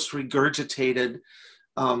the most regurgitated,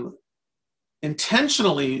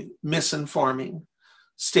 intentionally misinforming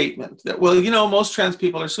statement that, well, you know, most trans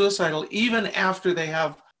people are suicidal even after they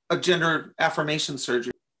have a gender affirmation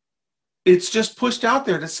surgery. It's just pushed out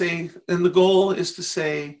there to say, and the goal is to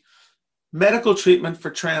say, medical treatment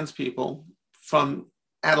for trans people from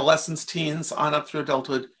adolescence, teens, on up through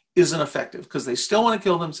adulthood isn't effective because they still want to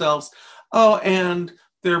kill themselves. Oh, and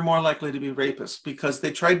they're more likely to be rapists because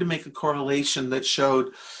they tried to make a correlation that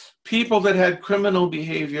showed people that had criminal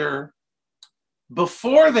behavior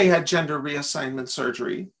before they had gender reassignment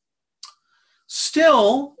surgery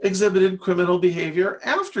still exhibited criminal behavior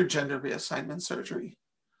after gender reassignment surgery,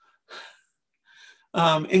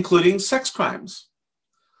 including sex crimes.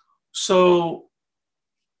 So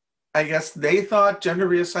I guess they thought gender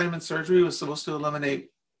reassignment surgery was supposed to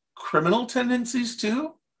eliminate criminal tendencies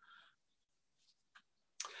too.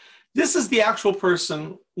 This is the actual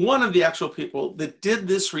person, one of the actual people that did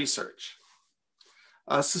this research,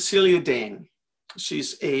 Cecilia Dane.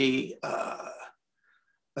 She's a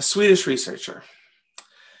Swedish researcher.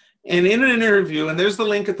 And in an interview, and there's the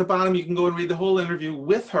link at the bottom, you can go and read the whole interview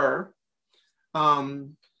with her.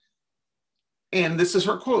 And this is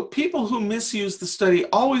her quote: "People who misuse the study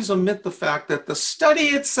always omit the fact that the study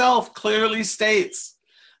itself clearly states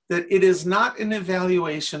that it is not an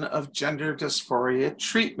evaluation of gender dysphoria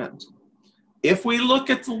treatment. If we look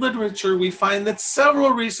at the literature, we find that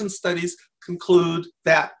several recent studies conclude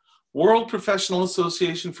that World Professional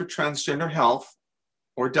Association for Transgender Health,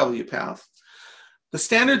 or WPATH, the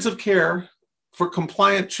standards of care for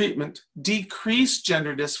compliant treatment decrease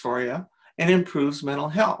gender dysphoria and improves mental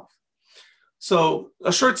health." So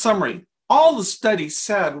a short summary, all the study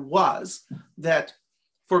said was that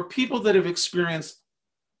for people that have experienced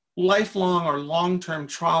lifelong or long-term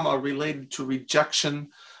trauma related to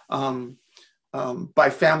rejection by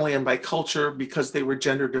family and by culture because they were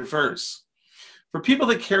gender diverse, for people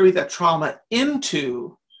that carry that trauma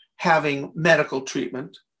into having medical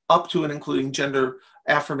treatment, up to and including gender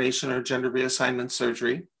affirmation or gender reassignment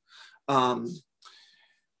surgery, or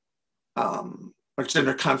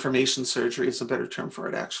gender confirmation surgery is a better term for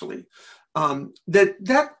it, actually,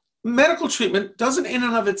 that medical treatment doesn't in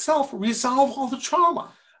and of itself resolve all the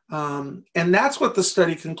trauma. And that's what the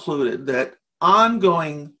study concluded, that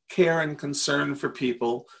ongoing care and concern for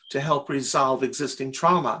people to help resolve existing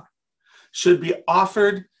trauma should be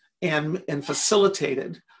offered and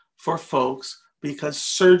facilitated for folks, because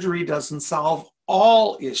surgery doesn't solve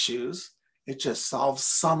all issues, it just solves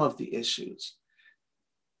some of the issues.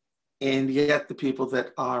 And yet the people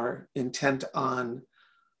that are intent on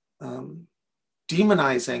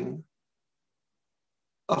demonizing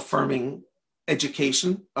affirming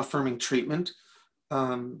education, affirming treatment,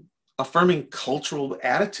 affirming cultural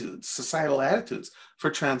attitudes, societal attitudes for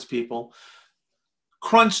trans people,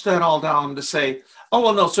 crunch that all down to say, oh,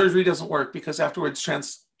 well, no, surgery doesn't work because afterwards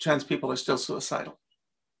trans people are still suicidal.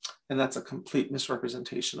 And that's a complete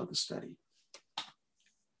misrepresentation of the study.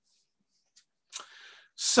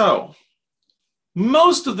 So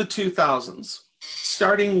most of the 2000s,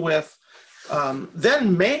 starting with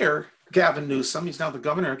then Mayor Gavin Newsom, he's now the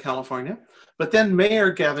governor of California, but then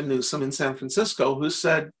Mayor Gavin Newsom in San Francisco, who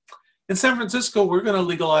said, in San Francisco, we're going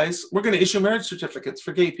to issue marriage certificates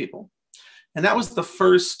for gay people. And that was the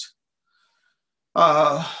first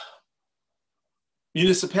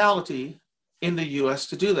municipality in the US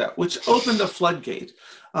to do that, which opened a floodgate.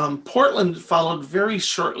 Portland followed very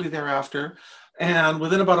shortly thereafter. And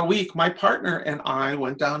within about a week, my partner and I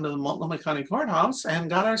went down to the Multnomah County Courthouse and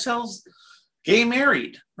got ourselves gay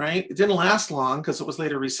married, right? It didn't last long because it was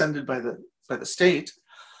later rescinded by the state.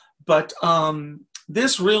 But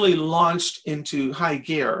this really launched into high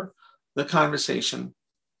gear the conversation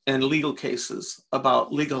and legal cases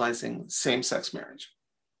about legalizing same-sex marriage.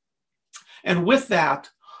 And with that,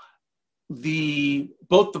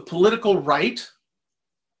 both the political right,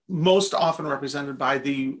 most often represented by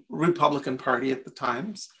the Republican Party at the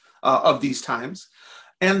times, of these times,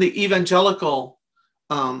 and the evangelical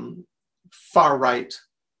far right,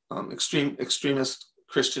 extremist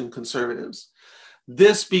Christian conservatives.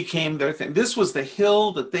 This became their thing. This was the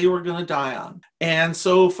hill that they were going to die on. And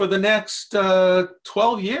so for the next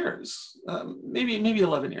 12 years, maybe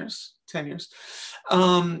 11 years, 10 years,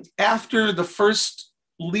 after the first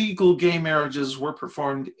legal gay marriages were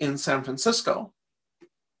performed in San Francisco,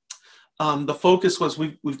 the focus was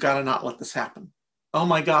we've got to not let this happen. Oh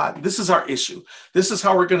my God, this is our issue. This is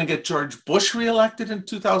how we're going to get George Bush reelected in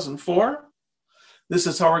 2004. This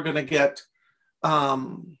is how we're going to get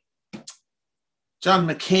John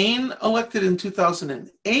McCain elected in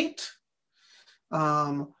 2008.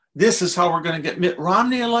 This is how we're going to get Mitt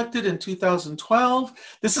Romney elected in 2012.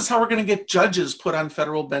 This is how we're going to get judges put on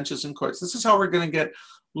federal benches and courts. This is how we're going to get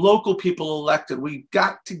local people elected. We're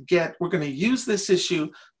going to use this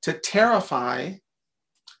issue to terrify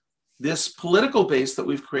this political base that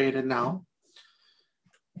we've created now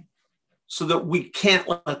so that we can't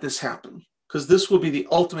let this happen, because this will be the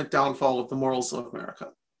ultimate downfall of the morals of America.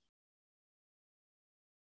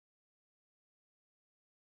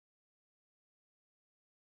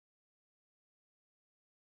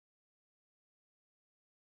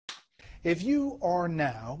 If you are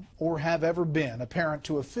now, or have ever been, a parent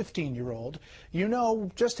to a 15-year-old, you know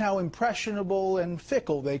just how impressionable and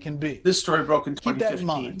fickle they can be. This story broke in 2015. Keep that in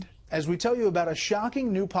mind as we tell you about a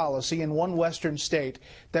shocking new policy in one western state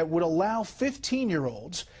that would allow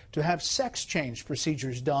 15-year-olds to have sex change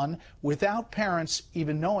procedures done without parents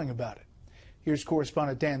even knowing about it. Here's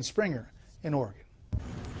correspondent Dan Springer in Oregon.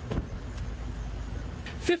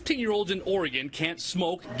 15-year-olds in Oregon can't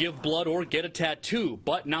smoke, give blood, or get a tattoo,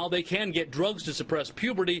 but now they can get drugs to suppress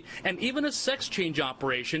puberty and even a sex change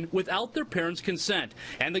operation without their parents' consent,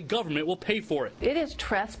 and the government will pay for it. It is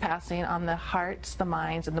trespassing on the hearts, the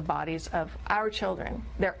minds, and the bodies of our children.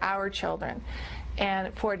 They're our children.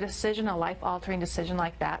 And for a decision, a life-altering decision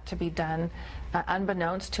like that to be done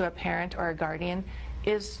unbeknownst to a parent or a guardian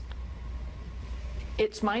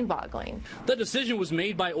it's mind-boggling. The decision was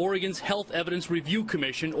made by Oregon's Health Evidence Review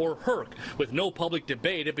Commission, or HERC. With no public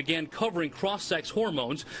debate, it began covering cross-sex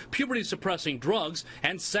hormones, puberty-suppressing drugs,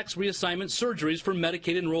 and sex reassignment surgeries for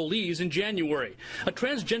Medicaid enrollees in January. A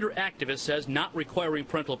transgender activist says not requiring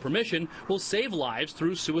parental permission will save lives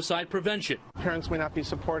through suicide prevention. Parents may not be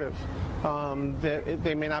supportive.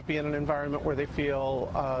 They may not be in an environment where they feel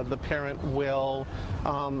the parent will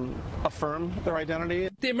affirm their identity.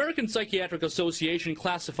 The American Psychiatric Association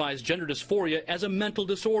classifies gender dysphoria as a mental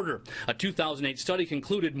disorder. A 2008 study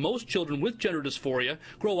concluded most children with gender dysphoria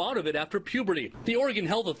grow out of it after puberty. The Oregon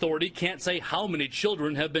Health Authority can't say how many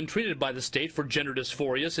children have been treated by the state for gender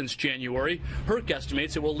dysphoria since January. HERC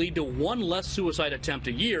estimates it will lead to one less suicide attempt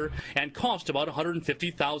a year and cost about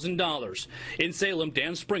 $150,000. In Salem,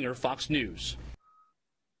 Dan Springer, Fox News.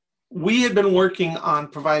 We had been working on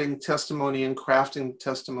providing testimony and crafting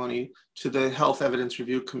testimony to the Health Evidence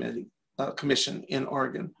Review Commission in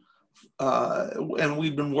Oregon. And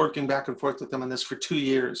we've been working back and forth with them on this for 2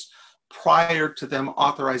 years prior to them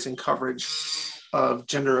authorizing coverage of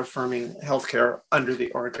gender-affirming healthcare under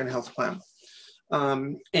the Oregon Health Plan.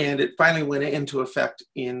 And it finally went into effect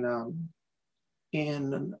in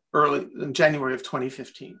January of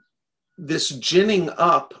 2015. This ginning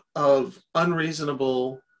up of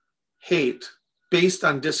unreasonable hate based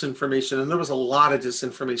on disinformation, and there was a lot of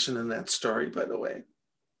disinformation in that story, by the way,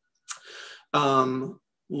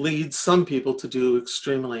 leads some people to do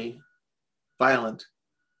extremely violent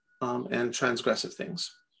and transgressive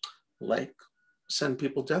things, like send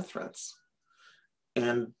people death threats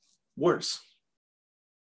and worse.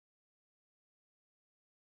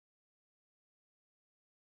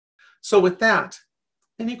 So with that,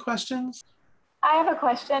 any questions? I have a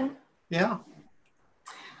question. Yeah.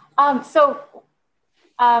 Hopefully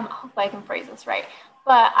I can phrase this right,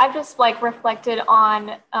 but I've just reflected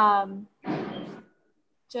on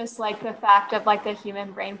just the fact of the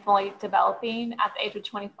human brain fully developing at the age of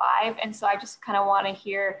 25. And so I just kind of want to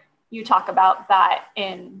hear you talk about that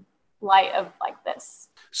in light of this.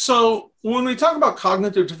 So when we talk about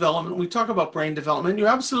cognitive development, we talk about brain development. You're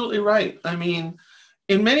absolutely right. I mean,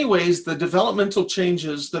 in many ways, the developmental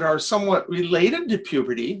changes that are somewhat related to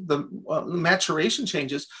puberty, the maturation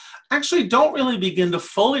changes, actually don't really begin to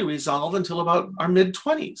fully resolve until about our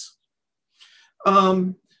mid-20s.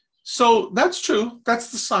 So that's true.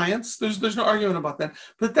 That's the science. There's no argument about that.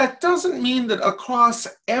 But that doesn't mean that across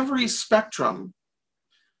every spectrum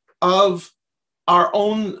of our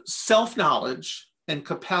own self-knowledge and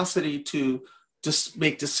capacity to just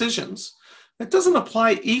make decisions, it doesn't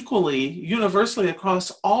apply equally, universally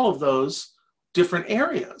across all of those different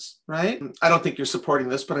areas, right? I don't think you're supporting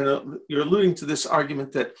this, but I know you're alluding to this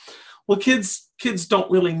argument that, well, kids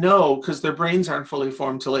don't really know because their brains aren't fully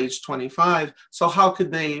formed till age 25. So how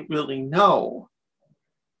could they really know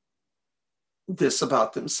this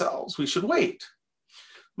about themselves? We should wait.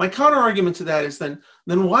 My counter argument to that is then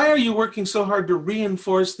why are you working so hard to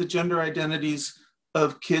reinforce the gender identities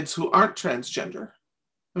of kids who aren't transgender?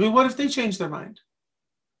 I mean, what if they change their mind?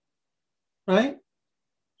 Right?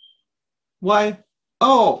 Why?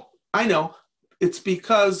 Oh, I know. It's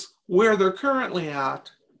because where they're currently at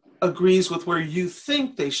agrees with where you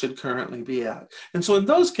think they should currently be at. And so in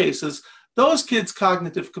those cases, those kids'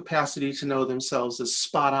 cognitive capacity to know themselves is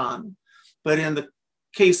spot on. But in the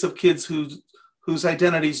case of kids whose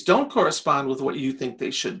identities don't correspond with what you think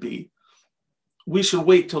they should be, we should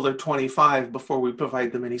wait till they're 25 before we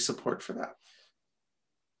provide them any support for that.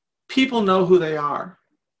 People know who they are,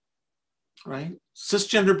 right?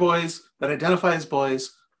 Cisgender boys that identify as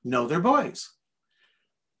boys know they're boys.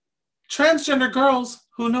 Transgender girls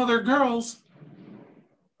who know they're girls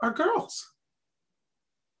are girls.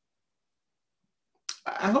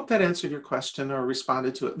 I hope that answered your question or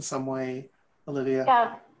responded to it in some way, Olivia.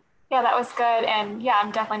 Yeah, that was good. And yeah,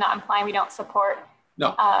 I'm definitely not implying we don't support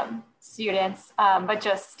students, but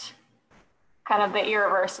just kind of the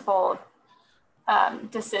irreversible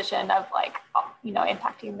decision of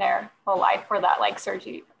impacting their whole life for that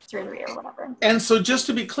surgery or whatever. And so just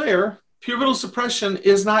to be clear, pubertal suppression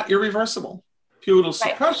is not irreversible. Pubertal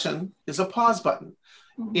suppression is a pause button.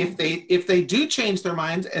 Mm-hmm. If they do change their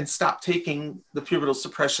minds and stop taking the pubertal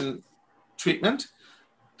suppression treatment,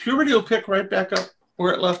 puberty will pick right back up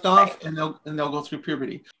where it left off, and they'll go through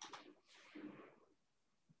puberty.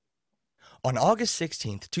 On August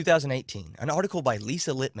 16, 2018, an article by Lisa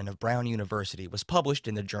Littman of Brown University was published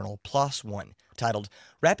in the journal PLOS ONE, titled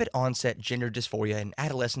Rapid Onset Gender Dysphoria in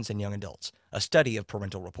Adolescents and Young Adults, a Study of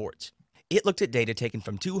Parental Reports. It looked at data taken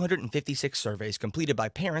from 256 surveys completed by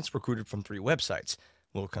parents recruited from 3 websites,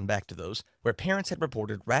 we'll come back to those, where parents had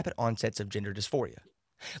reported rapid onsets of gender dysphoria.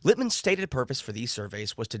 Littman's stated purpose for these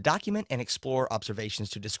surveys was to document and explore observations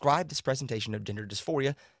to describe this presentation of gender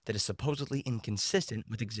dysphoria that is supposedly inconsistent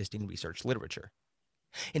with existing research literature.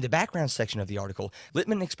 In the background section of the article,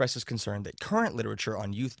 Littman expresses concern that current literature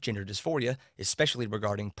on youth gender dysphoria, especially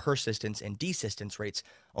regarding persistence and desistance rates,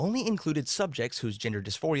 only included subjects whose gender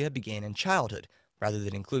dysphoria began in childhood, rather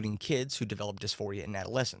than including kids who develop dysphoria in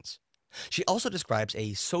adolescence. She also describes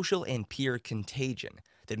a social and peer contagion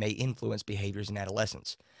that may influence behaviors in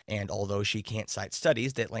adolescence. And although she can't cite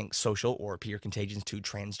studies that link social or peer contagions to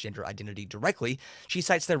transgender identity directly, she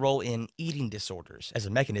cites their role in eating disorders as a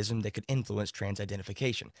mechanism that could influence trans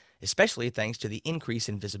identification, especially thanks to the increase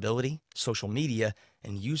in visibility, social media,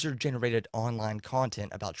 and user-generated online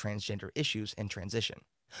content about transgender issues and transition.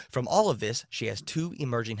 From all of this, she has 2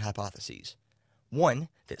 emerging hypotheses. One,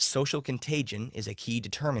 that social contagion is a key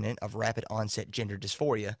determinant of rapid onset gender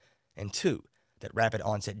dysphoria, and 2, that rapid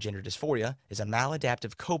onset gender dysphoria is a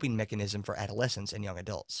maladaptive coping mechanism for adolescents and young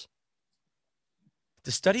adults.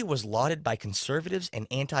 The study was lauded by conservatives and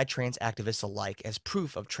anti-trans activists alike as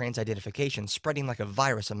proof of trans identification spreading like a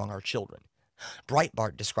virus among our children.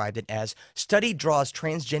 Breitbart described it as, "Study draws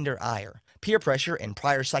transgender ire, peer pressure and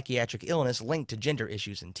prior psychiatric illness linked to gender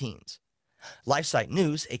issues in teens." LifeSite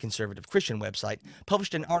News, a conservative Christian website,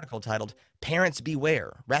 published an article titled, "Parents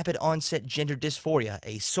Beware, Rapid Onset Gender Dysphoria,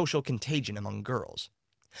 a Social Contagion Among Girls."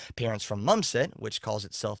 Parents from Mumset, which calls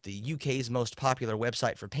itself the UK's most popular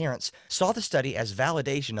website for parents, saw the study as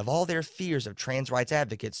validation of all their fears of trans rights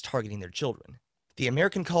advocates targeting their children. The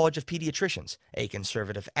American College of Pediatricians, a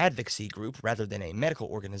conservative advocacy group rather than a medical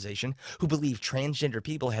organization, who believe transgender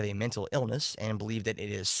people have a mental illness and believe that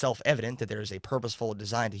it is self-evident that there is a purposeful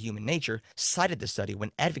design to human nature, cited the study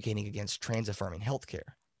when advocating against trans-affirming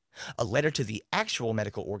healthcare. A letter to the actual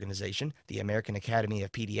medical organization, the American Academy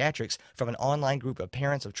of Pediatrics, from an online group of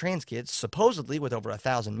parents of trans kids, supposedly with over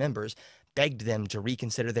 1,000 members, begged them to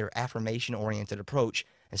reconsider their affirmation-oriented approach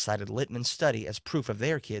and cited Littman's study as proof of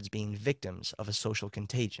their kids being victims of a social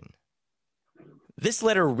contagion. This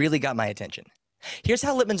letter really got my attention. Here's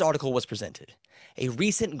how Littman's article was presented. A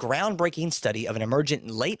recent groundbreaking study of an emergent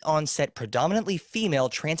late-onset, predominantly female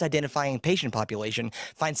trans-identifying patient population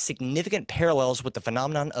finds significant parallels with the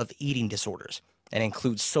phenomenon of eating disorders and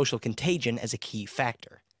includes social contagion as a key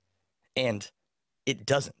factor. And it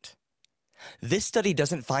doesn't. This study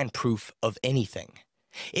doesn't find proof of anything.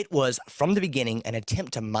 It was, from the beginning, an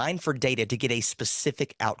attempt to mine for data to get a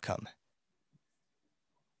specific outcome.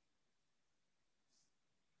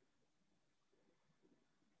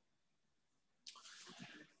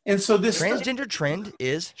 And so this Transgender Trend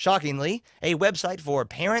is, shockingly, a website for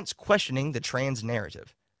parents questioning the trans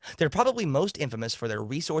narrative. They're probably most infamous for their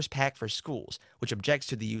resource pack for schools, which objects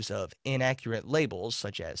to the use of inaccurate labels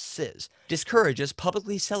such as cis, discourages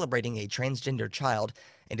publicly celebrating a transgender child,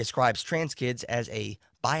 and describes trans kids as a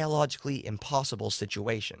biologically impossible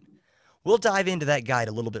situation. We'll dive into that guide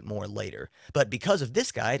a little bit more later, but because of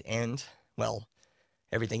this guide and, well,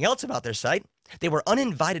 everything else about their site, they were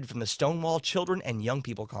uninvited from the Stonewall Children and Young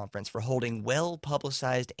People Conference for holding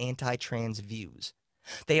well-publicized anti-trans views.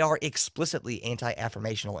 They are explicitly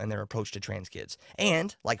anti-affirmational in their approach to trans kids,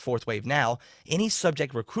 and, like Fourth Wave Now, any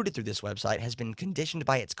subject recruited through this website has been conditioned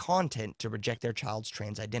by its content to reject their child's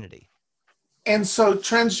trans identity. And so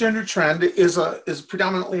Transgender Trend is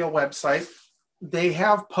predominantly a website. They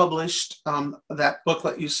have published that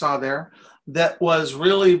booklet you saw there that was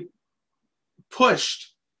really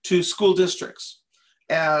pushed to school districts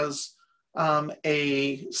as an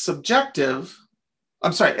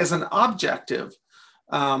objective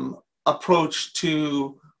approach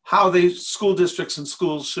to how school districts and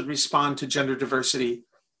schools should respond to gender diversity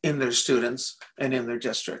in their students and in their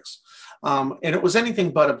districts. And it was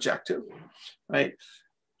anything but objective, right?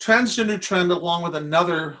 Transgender Trend, along with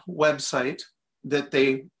another website that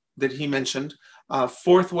he mentioned,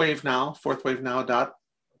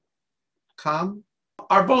 fourthwavenow.com,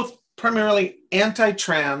 are both primarily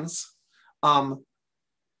anti-trans,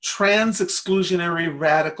 Trans Exclusionary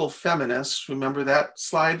Radical Feminists, remember that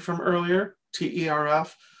slide from earlier,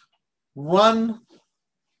 TERF, run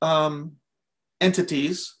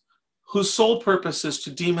entities whose sole purpose is to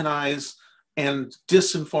demonize and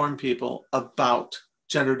disinform people about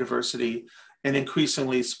gender diversity and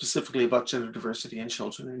increasingly specifically about gender diversity in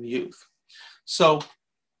children and youth. So,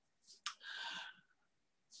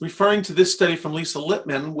 referring to this study from Lisa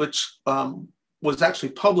Littman, which was actually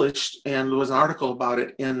published and there was an article about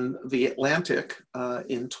it in The Atlantic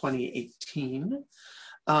in 2018,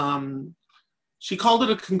 she called it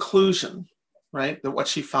a conclusion, right? That what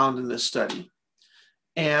she found in this study.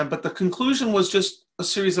 But the conclusion was just a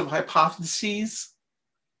series of hypotheses,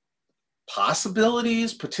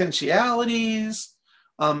 possibilities, potentialities.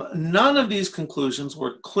 None of these conclusions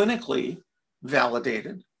were clinically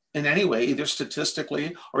validated in any way, either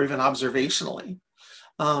statistically or even observationally.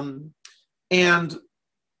 And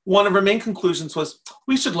one of her main conclusions was,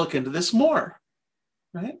 we should look into this more,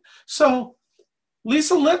 right? So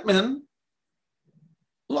Lisa Littman,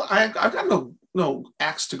 I've got no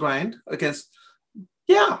axe to grind against,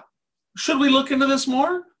 yeah, should we look into this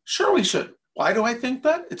more? Sure we should. Why do I think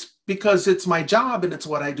that? It's because it's my job and it's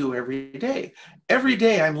what I do every day. Every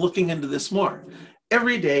day I'm looking into this more.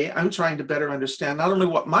 Every day I'm trying to better understand not only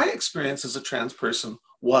what my experience as a trans person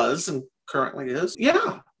was and currently is,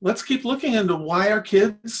 yeah, let's keep looking into why are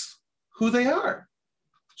kids who they are.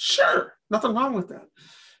 Sure, nothing wrong with that.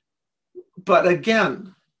 But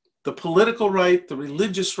again, the political right, the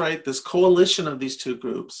religious right, this coalition of these two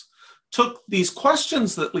groups took these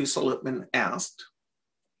questions that Lisa Littman asked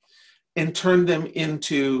and turned them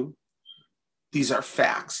into, these are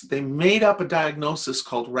facts. They made up a diagnosis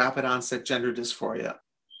called rapid onset gender dysphoria.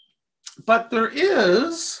 But there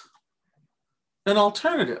is an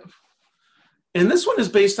alternative. And this one is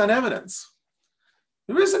based on evidence.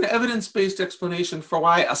 There is an evidence-based explanation for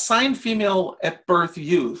why assigned female at birth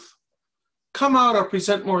youth come out or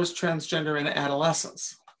present more as transgender in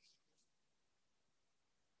adolescence.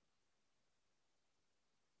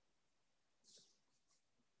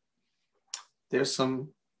 There's some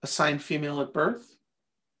assigned female at birth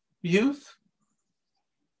youth.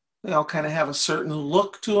 They all kind of have a certain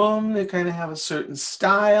look to them. They kind of have a certain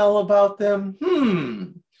style about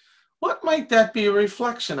them. What might that be a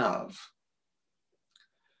reflection of?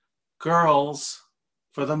 Girls,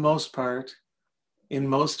 for the most part, in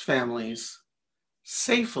most families,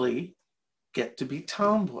 safely get to be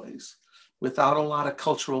tomboys without a lot of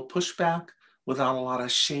cultural pushback, without a lot of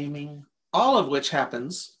shaming, all of which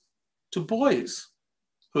happens to boys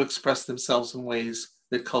who express themselves in ways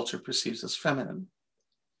that culture perceives as feminine.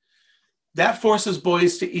 That forces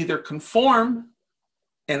boys to either conform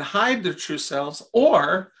and hide their true selves,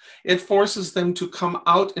 or it forces them to come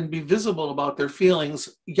out and be visible about their feelings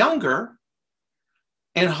younger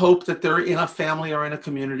and hope that they're in a family or in a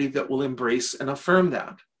community that will embrace and affirm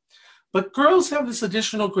that. But girls have this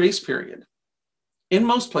additional grace period. In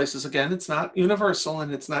most places, again, it's not universal,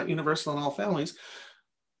 and it's not universal in all families.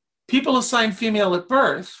 People assigned female at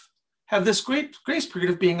birth have this great grace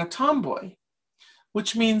period of being a tomboy,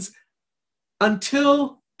 which means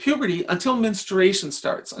until puberty, until menstruation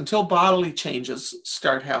starts, until bodily changes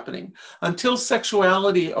start happening, until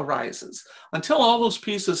sexuality arises, until all those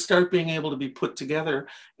pieces start being able to be put together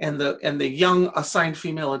and the young assigned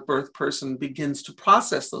female at birth person begins to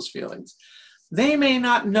process those feelings, they may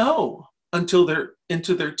not know until they're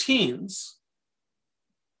into their teens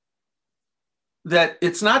that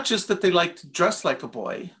it's not just that they like to dress like a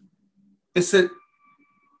boy, it's that,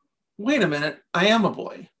 wait a minute, I am a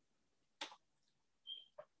boy.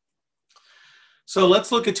 So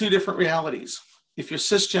let's look at two different realities, if you're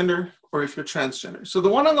cisgender or if you're transgender. So the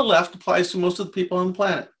one on the left applies to most of the people on the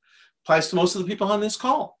planet, applies to most of the people on this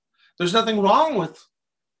call. There's nothing wrong with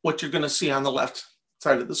what you're going to see on the left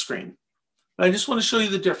side of the screen. But I just want to show you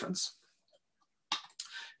the difference.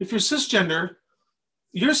 If you're cisgender,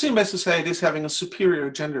 you're seen by society as having a superior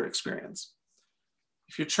gender experience.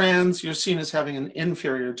 If you're trans, you're seen as having an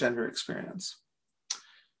inferior gender experience.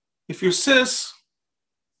 If you're cis,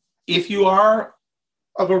 if you are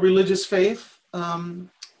of a religious faith,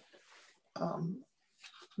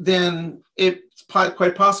 then it's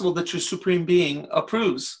quite possible that your supreme being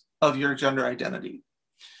approves of your gender identity.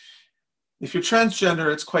 If you're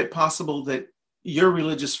transgender, it's quite possible that your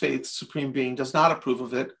religious faith's supreme being does not approve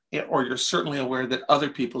of it, or you're certainly aware that other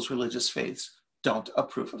people's religious faiths don't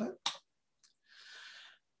approve of it.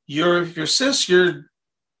 If you're cis, your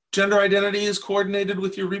gender identity is coordinated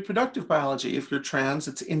with your reproductive biology. If you're trans,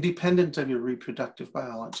 it's independent of your reproductive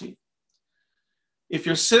biology. If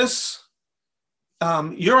you're cis,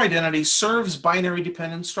 your identity serves binary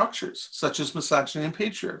dependent structures, such as misogyny and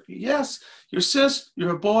patriarchy. Yes, you're cis,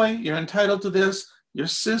 you're a boy, you're entitled to this. You're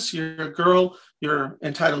cis, you're a girl, you're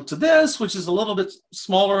entitled to this, which is a little bit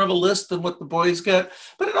smaller of a list than what the boys get,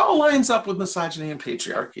 but it all lines up with misogyny and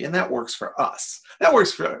patriarchy, and that works for us. That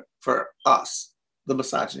works for us, the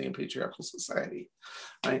misogyny in patriarchal society,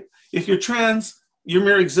 right? If you're trans, your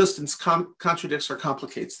mere existence contradicts or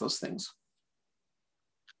complicates those things.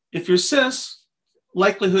 If you're cis,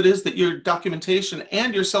 likelihood is that your documentation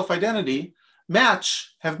and your self-identity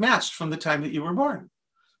have matched from the time that you were born.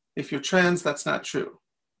 If you're trans, that's not true.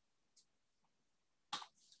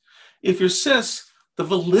 If you're cis, the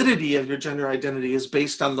validity of your gender identity is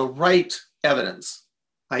based on the right evidence,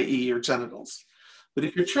 i.e. your genitals. But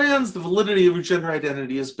if you're trans, the validity of your gender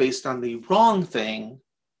identity is based on the wrong thing,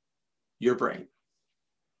 your brain.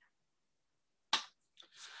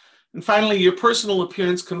 And finally, your personal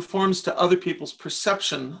appearance conforms to other people's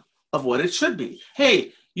perception of what it should be.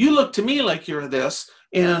 Hey, you look to me like you're this,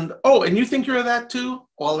 and oh, and you think you're that too?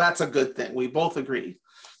 Well, that's a good thing. We both agree.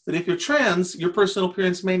 But if you're trans, your personal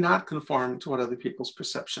appearance may not conform to what other people's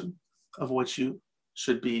perception of what you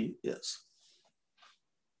should be is.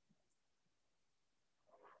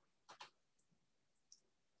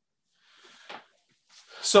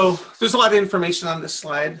 So there's a lot of information on this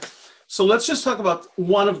slide. So let's just talk about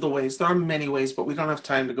one of the ways. There are many ways, but we don't have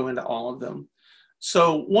time to go into all of them.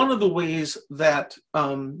 So one of the ways that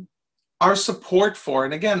our support for,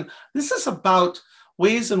 and again, this is about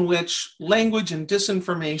ways in which language and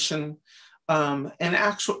disinformation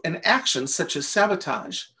and actions such as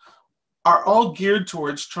sabotage are all geared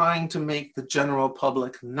towards trying to make the general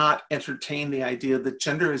public not entertain the idea that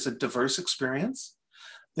gender is a diverse experience,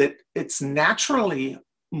 that it's naturally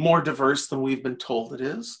more diverse than we've been told it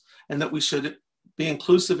is, and that we should be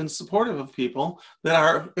inclusive and supportive of people that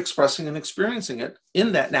are expressing and experiencing it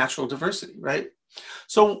in that natural diversity, right?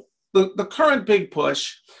 So the current big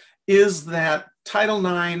push is that Title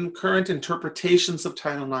IX, current interpretations of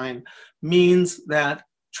Title IX, means that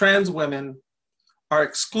trans women are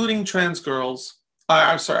excluding trans girls,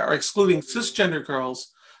 are excluding cisgender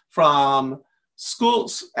girls from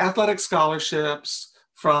schools, athletic scholarships,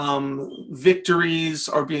 from victories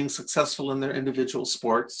or being successful in their individual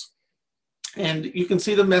sports. And you can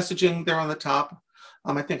see the messaging there on the top.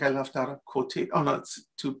 I think I left out a quote. Oh no, it's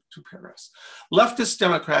two paragraphs. Leftist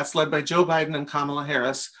Democrats led by Joe Biden and Kamala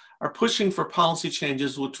Harris are pushing for policy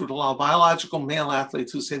changes which would allow biological male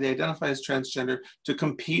athletes who say they identify as transgender to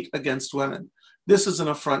compete against women. This is an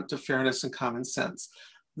affront to fairness and common sense.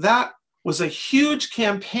 That was a huge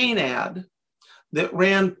campaign ad that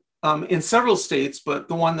ran in several states, but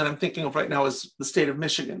the one that I'm thinking of right now is the state of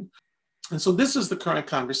Michigan. And so this is the current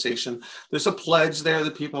conversation. There's a pledge there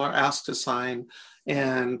that people are asked to sign,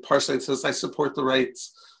 and partially it says, I support the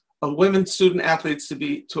rights of women student athletes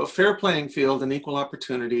to a fair playing field and equal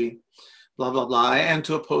opportunity, blah, blah, blah, and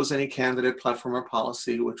to oppose any candidate, platform, or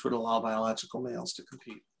policy which would allow biological males to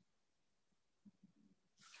compete.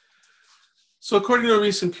 So according to a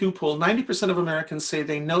recent Pew poll, 90% of Americans say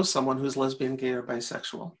they know someone who's lesbian, gay, or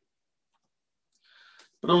bisexual.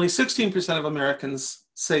 But only 16% of Americans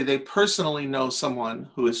say they personally know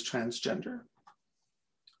someone who is transgender.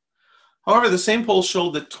 However, the same poll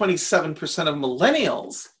showed that 27% of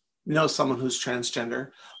millennials know someone who's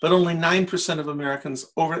transgender, but only 9% of Americans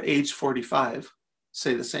over age 45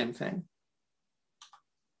 say the same thing.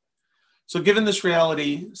 So given this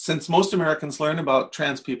reality, since most Americans learn about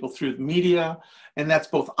trans people through the media, and that's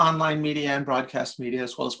both online media and broadcast media,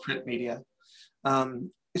 as well as print media,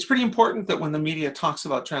 it's pretty important that when the media talks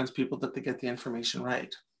about trans people that they get the information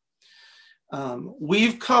right.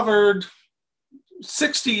 We've covered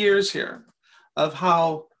 60 years here of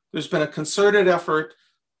how there's been a concerted effort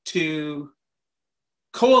to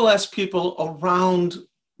coalesce people around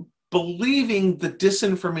believing the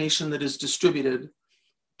disinformation that is distributed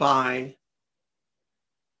by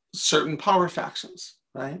certain power factions,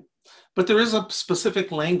 right? But there is a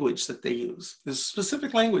specific language that they use. There's a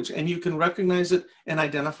specific language, and you can recognize it and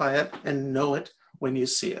identify it and know it when you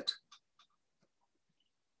see it.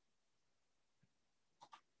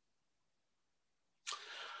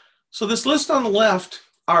 So this list on the left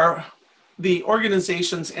are the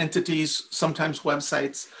organizations, entities, sometimes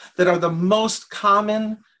websites, that are the most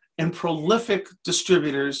common and prolific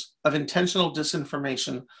distributors of intentional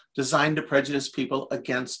disinformation designed to prejudice people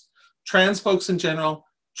against trans folks in general,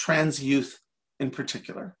 trans youth in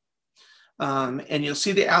particular. And you'll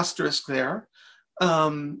see the asterisk there.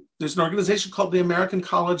 There's an organization called the American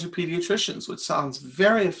College of Pediatricians, which sounds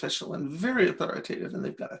very official and very authoritative, and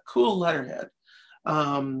they've got a cool letterhead.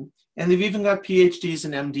 And they've even got PhDs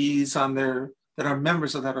and MDs on there that are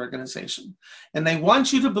members of that organization. And they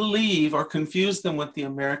want you to believe or confuse them with the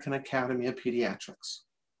American Academy of Pediatrics.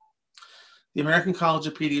 The American College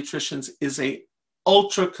of Pediatricians is a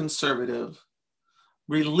ultra-conservative,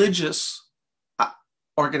 religious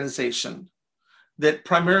organization that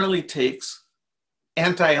primarily takes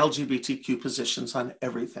anti-LGBTQ positions on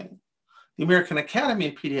everything. The American Academy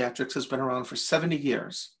of Pediatrics has been around for 70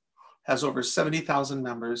 years, has over 70,000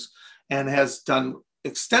 members, and has done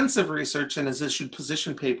extensive research and has issued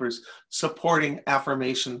position papers supporting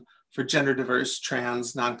affirmation for gender diverse,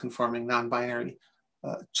 trans, non-conforming, non-binary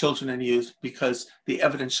children and youth, because the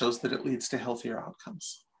evidence shows that it leads to healthier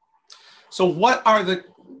outcomes. So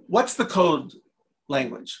what's the code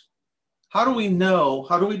language? How do we know,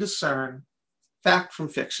 how do we discern fact from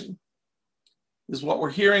fiction? Is what we're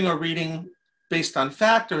hearing or reading based on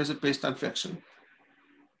fact, or is it based on fiction?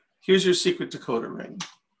 Here's your secret decoder ring.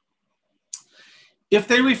 If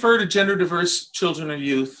they refer to gender diverse children or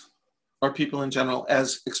youth, or people in general,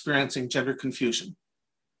 as experiencing gender confusion,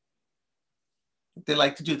 they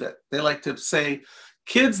like to do that. They like to say,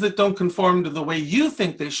 kids that don't conform to the way you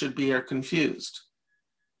think they should be are confused,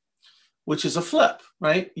 which is a flip,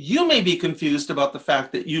 right? You may be confused about the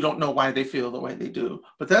fact that you don't know why they feel the way they do,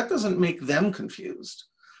 but that doesn't make them confused.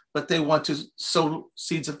 But they want to sow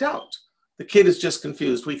seeds of doubt. The kid is just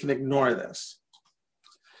confused. We can ignore this.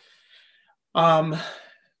 To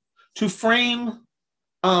frame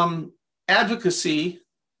advocacy,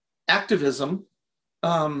 activism,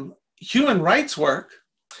 human rights work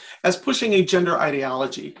as pushing a gender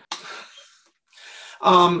ideology.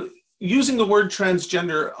 Using the word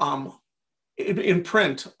transgender in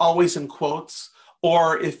print, always in quotes,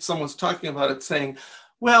 or if someone's talking about it saying,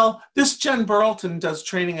 well, this Jen Burleton does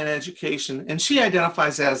training and education, and she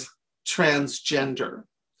identifies as transgender,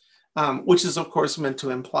 which is, of course, meant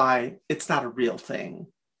to imply it's not a real thing.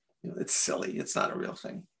 You know, it's silly. It's not a real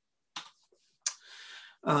thing.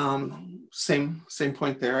 Same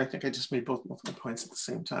point there. I think I just made both multiple points at the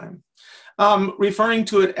same time. Referring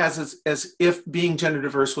to it as if being gender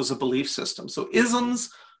diverse was a belief system. So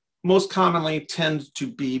isms most commonly tend to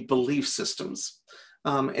be belief systems.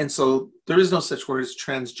 And so there is no such word as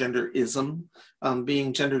transgenderism.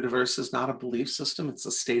 Being gender diverse is not a belief system. It's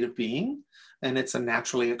a state of being, and it's a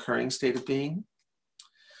naturally occurring state of being.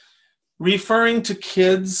 Referring to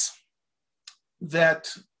kids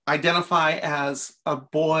that identify as a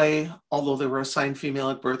boy, although they were assigned female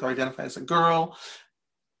at birth, or identify as a girl,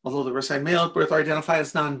 although they were assigned male at birth, or identify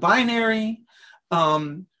as non-binary,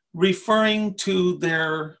 referring to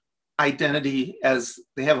their identity as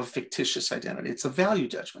they have a fictitious identity. It's a value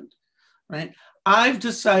judgment, right? I've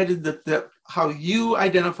decided that how you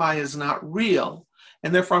identify is not real,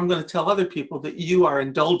 and therefore I'm going to tell other people that you are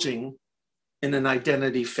indulging in an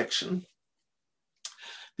identity fiction.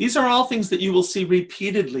 These are all things that you will see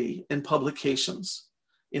repeatedly in publications,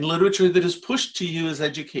 in literature that is pushed to you as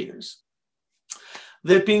educators,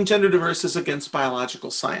 that being gender diverse is against biological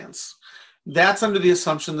science. That's under the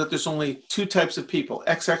assumption that there's only two types of people,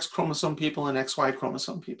 XX chromosome people and XY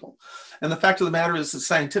chromosome people. And the fact of the matter is that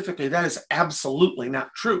scientifically, that is absolutely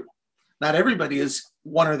not true. Not everybody is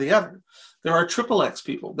one or the other. There are XXX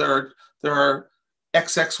people. There are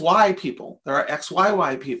XXY people. There are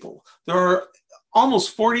XYY people. There are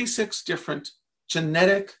almost 46 different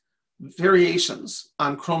genetic variations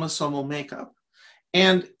on chromosomal makeup,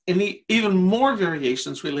 and even more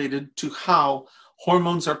variations related to how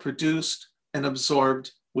hormones are produced and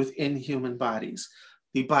absorbed within human bodies.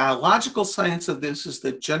 The biological science of this is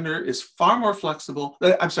that gender is far more flexible,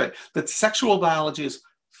 that sexual biology is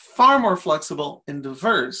far more flexible and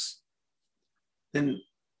diverse than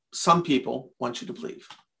some people want you to believe.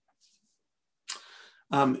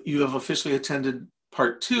 You have officially attended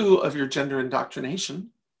part 2 of your gender indoctrination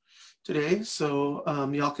today, so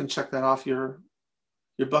y'all can check that off your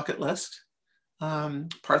bucket list.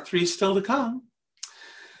 Part 3 is still to come.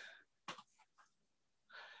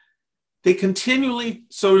 They continually,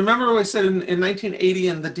 so remember what I said in 1980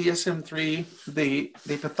 in the DSM-3, they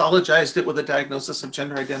pathologized it with a diagnosis of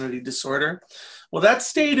gender identity disorder. Well, that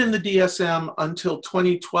stayed in the DSM until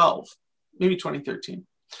 2012, maybe 2013.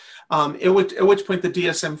 At which point the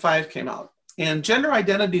DSM-5 came out. And gender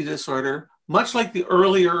identity disorder, much like the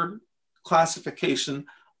earlier classification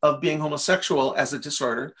of being homosexual as a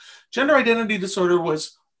disorder, gender identity disorder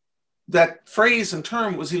was, that phrase and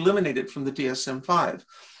term was eliminated from the DSM-5.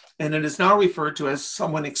 And it is now referred to as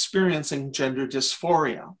someone experiencing gender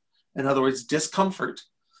dysphoria. In other words, discomfort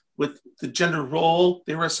with the gender role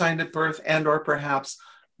they were assigned at birth, and or perhaps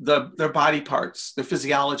their body parts, their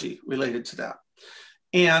physiology related to that.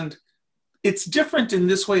 And it's different in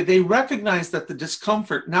this way. They recognize that the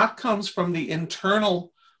discomfort not comes from the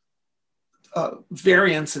internal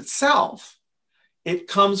variance itself. It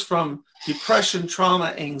comes from depression,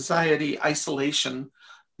 trauma, anxiety, isolation,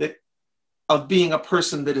 of being a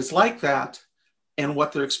person that is like that, and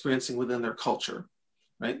what they're experiencing within their culture.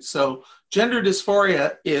 right? So gender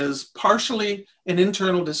dysphoria is partially an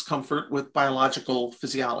internal discomfort with biological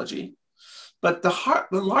physiology, but the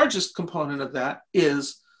largest component of that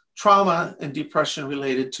is trauma and depression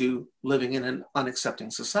related to living in an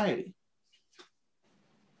unaccepting society.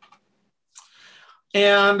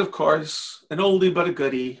 And of course, an oldie but a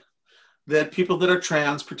goodie, that people that are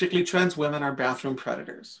trans, particularly trans women, are bathroom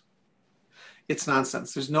predators. It's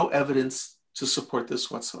nonsense. There's no evidence to support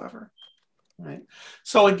this whatsoever, right?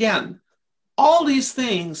 So again, all these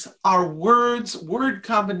things are words, word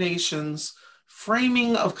combinations,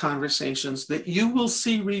 framing of conversations that you will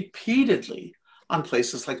see repeatedly on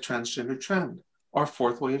places like Transgender Trend or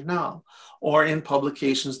Fourth Wave Now, or in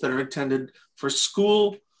publications that are intended for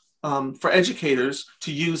school, for educators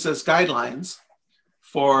to use as guidelines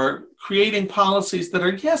for creating policies that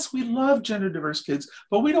are, yes, we love gender diverse kids,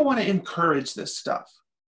 but we don't want to encourage this stuff.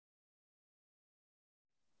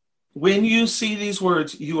 When you see these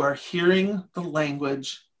words, you are hearing the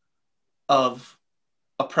language of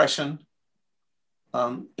oppression,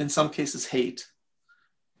 in some cases hate,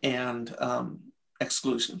 and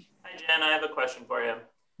exclusion. Hi, Jen, I have a question for you.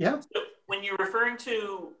 Yeah. So when you're referring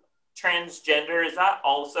to transgender, is that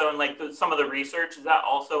also, and like some of the research, is that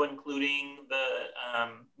also including the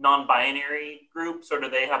non-binary groups, or do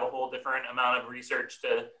they have a whole different amount of research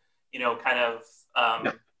to, you know, kind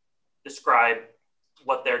of describe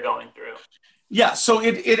what they're going through? Yeah, so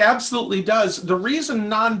it absolutely does. The reason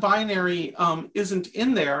non-binary isn't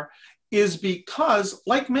in there is because,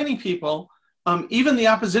 like many people, even the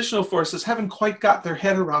oppositional forces haven't quite got their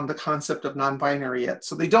head around the concept of non-binary yet.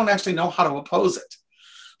 So they don't actually know how to oppose it,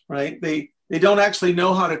 right? They don't actually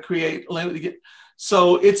know how to create.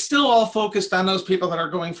 So it's still all focused on those people that are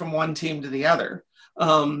going from one team to the other.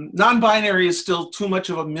 Non-binary is still too much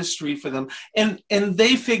of a mystery for them. And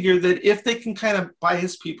they figure that if they can kind of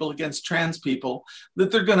bias people against trans people,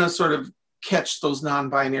 that they're gonna sort of catch those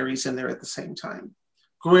non-binaries in there at the same time.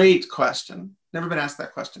 Great question. Never been asked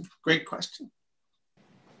that question. Great question.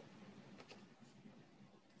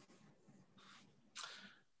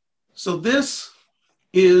 So this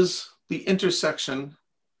is the intersection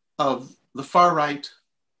of the far right,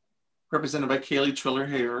 represented by Kaylee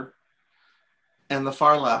Triller-Hayer, and the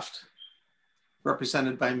far left,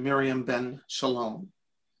 represented by Miriam Ben Shalom.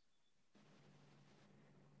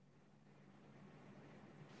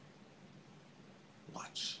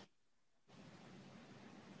 Watch.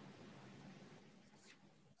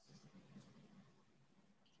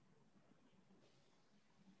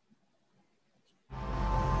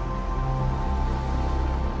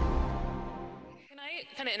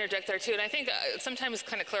 Kind of interject there too, and I think sometimes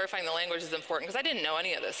kind of clarifying the language is important, because I didn't know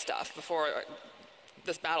any of this stuff before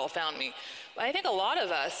this battle found me. But I think a lot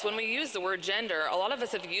of us, when we use the word gender, a lot of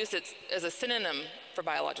us have used it as a synonym for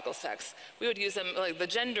biological sex. We would use them like the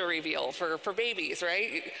gender reveal for babies,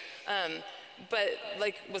 right? But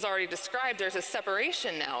like was already described, there's a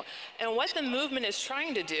separation now. And what the movement is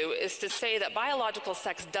trying to do is to say that biological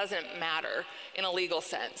sex doesn't matter in a legal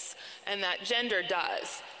sense, and that gender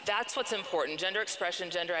does. That's what's important: gender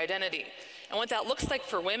expression, gender identity. And what that looks like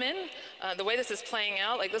for women, the way this is playing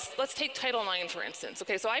out, like let's take Title IX, for instance.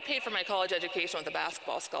 Okay, so I paid for my college education with a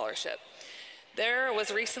basketball scholarship. There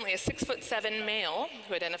was recently a 6'7" male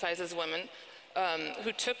who identifies as woman,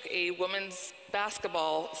 who took a women's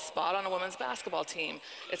basketball spot on a women's basketball team.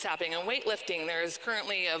 It's happening in weightlifting. There's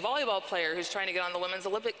currently a volleyball player who's trying to get on the women's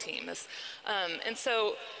Olympic team. And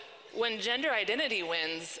so when gender identity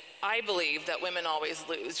wins, I believe that women always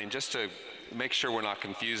lose. And just to make sure we're not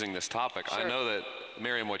confusing this topic, sure. I know that,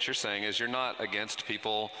 Miriam, what you're saying is you're not against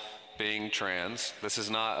people being trans. This is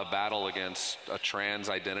not a battle against a trans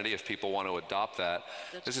identity if people want to adopt that.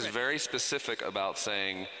 This is very specific about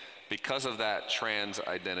saying, because of that trans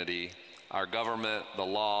identity, our government, the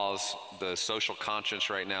laws, the social conscience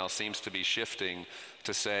right now seems to be shifting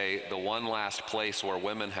to say the one last place where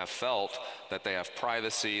women have felt that they have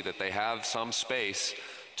privacy, that they have some space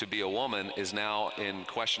to be a woman is now in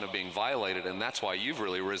question of being violated. And that's why you've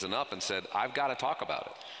really risen up and said, I've got to talk about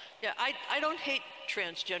it. Yeah, I don't hate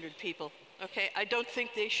transgendered people, okay? I don't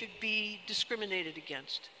think they should be discriminated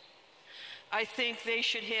against. I think they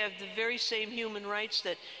should have the very same human rights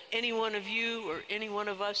that any one of you or any one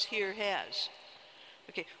of us here has.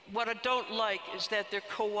 Okay, what I don't like is that they're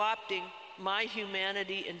co-opting my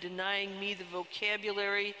humanity and denying me the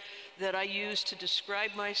vocabulary that I use to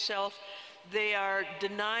describe myself. They are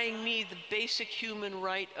denying me the basic human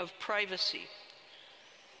right of privacy.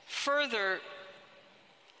 Further,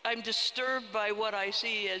 I'm disturbed by what I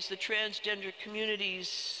see as the transgender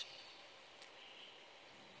community's,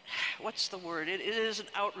 what's the word? It isn't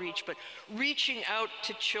outreach, but reaching out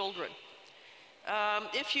to children.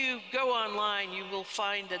 If you go online, you will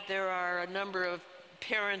find that there are a number of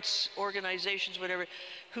parents, organizations, whatever,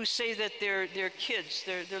 who say that their kids,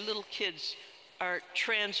 their little kids, are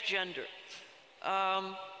transgender.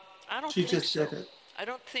 I don't think so. I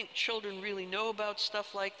don't think children really know about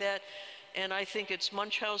stuff like that, and I think it's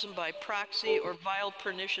Munchausen by proxy or vile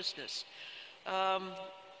perniciousness.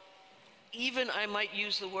 Even I might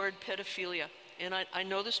use the word pedophilia, and I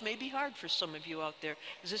know this may be hard for some of you out there,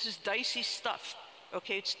 because this is dicey stuff,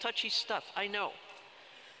 okay? It's touchy stuff, I know.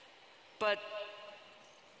 But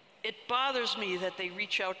it bothers me that they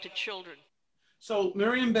reach out to children. So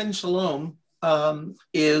Miriam Ben Shalom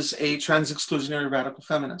is a trans exclusionary radical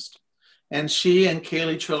feminist. And she and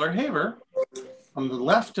Kaylee Triller-Haver, from the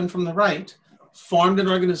left and from the right, formed an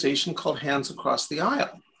organization called Hands Across the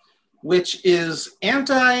Aisle, which is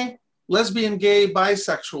anti-lesbian, gay,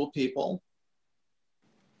 bisexual people,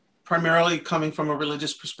 primarily coming from a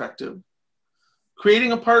religious perspective,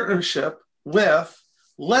 creating a partnership with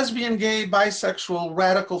lesbian, gay, bisexual,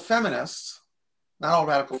 radical feminists, not all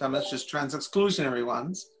radical feminists, just trans exclusionary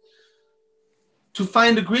ones, to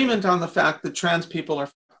find agreement on the fact that trans people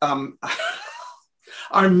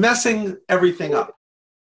are messing everything up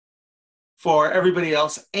for everybody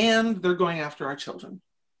else, and they're going after our children.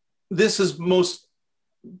 This is most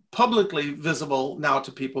publicly visible now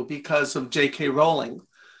to people because of J.K. Rowling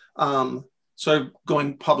sort of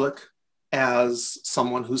going public as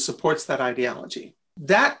someone who supports that ideology.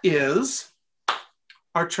 That is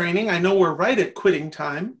our training. I know we're right at quitting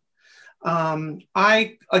time.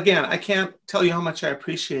 I can't tell you how much I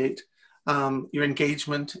appreciate your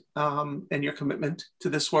engagement and your commitment to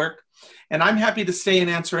this work. And I'm happy to stay and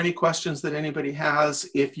answer any questions that anybody has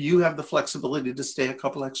if you have the flexibility to stay a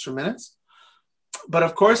couple extra minutes. But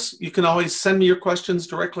of course, you can always send me your questions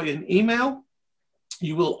directly in email.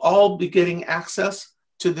 You will all be getting access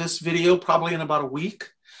to this video probably in about a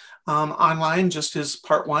week online, just as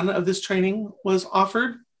part one of this training was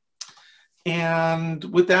offered. And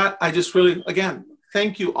with that, I just really, again,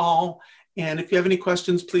 thank you all. And if you have any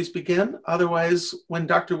questions, please begin. Otherwise, when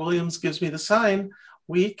Dr. Williams gives me the sign,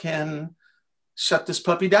 we can shut this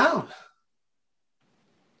puppy down.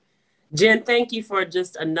 Jen, thank you for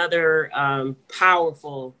just another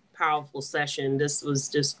powerful session. This was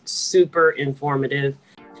just super informative.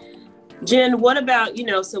 Jen, what about,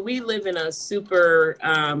 so we live in a super,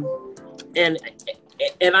 and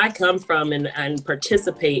I come from and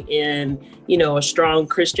participate in, a strong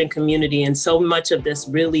Christian community. And so much of this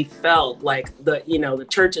really felt like the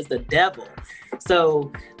church is the devil.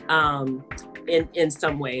 So in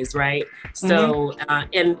some ways, right? So,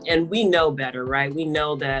 and we know better, right? We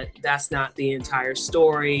know that that's not the entire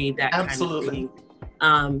story, that Absolutely.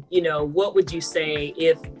 Kind of thing. What would you say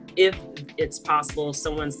if it's possible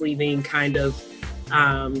someone's leaving kind of,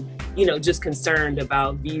 just concerned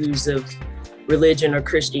about views of religion or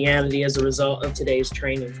Christianity as a result of today's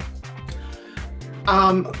training?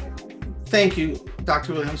 Thank you,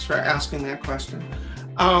 Dr. Williams, for asking that question.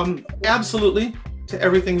 Absolutely, to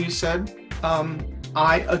everything you said.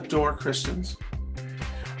 I adore Christians.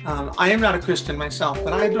 I am not a Christian myself,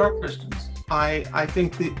 but I adore Christians. I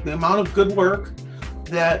think the amount of good work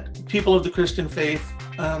that people of the Christian faith,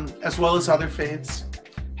 as well as other faiths,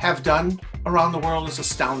 have done around the world is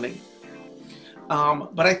astounding.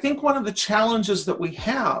 But I think one of the challenges that we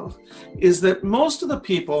have is that most of the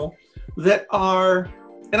people that are,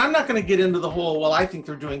 and I'm not going to get into the whole, well, I think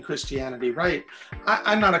they're doing Christianity right.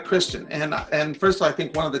 I'm not a Christian. And first of all, I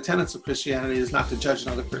think one of the tenets of Christianity is not to judge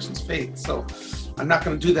another person's faith. So I'm not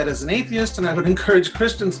going to do that as an atheist, and I would encourage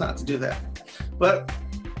Christians not to do that. But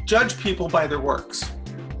judge people by their works,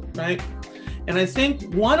 right? And I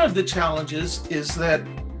think one of the challenges is that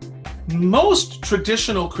most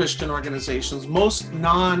traditional Christian organizations, most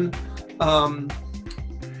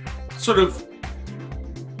sort of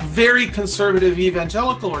very conservative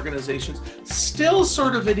evangelical organizations still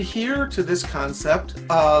sort of adhere to this concept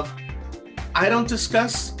of, I don't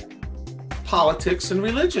discuss politics and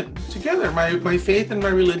religion together. My faith and my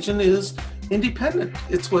religion is independent.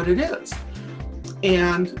 It's what it is.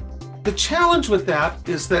 And the challenge with that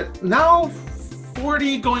is that now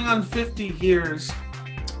 40 going on 50 years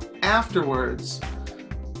afterwards,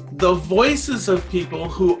 the voices of people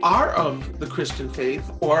who are of the Christian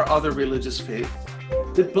faith or other religious faith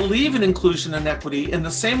that believe in inclusion and equity in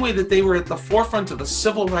the same way that they were at the forefront of the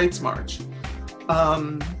Civil Rights March.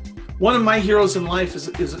 One of my heroes in life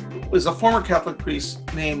is a former Catholic priest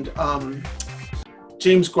named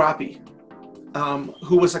James Grappi,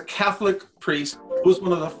 who was a Catholic priest, who was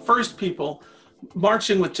one of the first people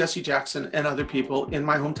marching with Jesse Jackson and other people in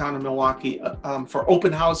my hometown of Milwaukee for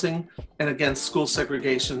open housing and against school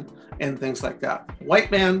segregation and things like that.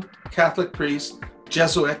 White man, Catholic priest,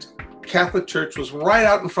 Jesuit, Catholic Church was right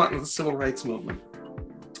out in front of the civil rights movement.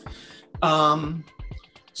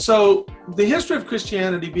 So the history of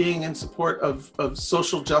Christianity being in support of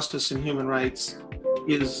social justice and human rights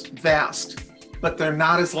is vast, but they're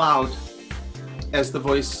not as loud as the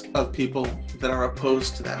voice of people that are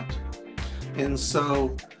opposed to that. And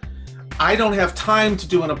so I don't have time to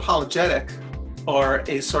do an apologetic or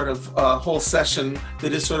a sort of whole session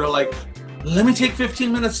that is sort of like, let me take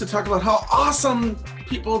 15 minutes to talk about how awesome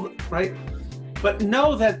people, right? But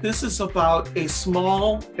know that this is about a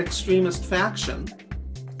small extremist faction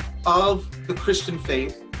of the Christian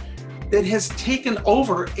faith that has taken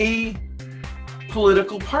over a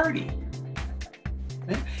political party.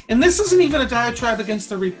 Right? And this isn't even a diatribe against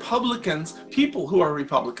the Republicans, people who are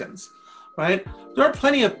Republicans, right? There are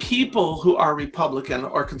plenty of people who are Republican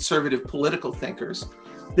or conservative political thinkers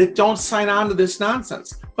that don't sign on to this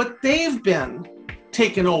nonsense, but they've been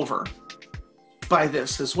taken over by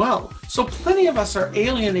this as well. So plenty of us are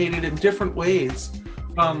alienated in different ways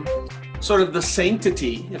from sort of the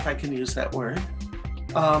sanctity, if I can use that word,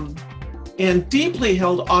 and deeply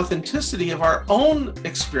held authenticity of our own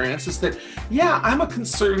experiences that, yeah, I'm a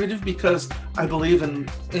conservative because I believe in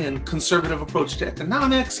conservative approach to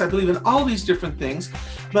economics. I believe in all these different things,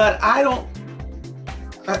 but I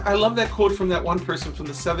love that quote from that one person from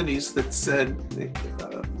the 70s that said,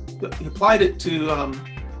 he applied it to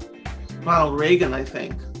Ronald Reagan, I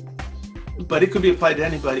think, but it could be applied to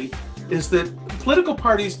anybody, is that political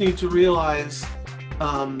parties need to realize,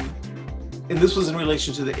 and this was in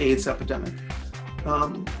relation to the AIDS epidemic,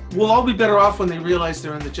 we'll all be better off when they realize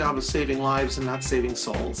they're in the job of saving lives and not saving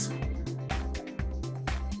souls.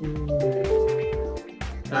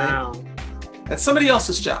 Wow. Right? That's somebody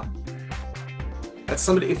else's job. That's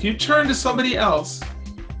somebody, if you turn to somebody else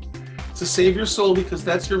to save your soul because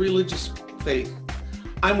that's your religious faith,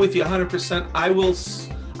 I'm with you 100%. I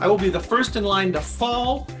will be the first in line to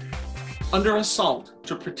fall under assault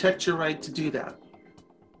to protect your right to do that.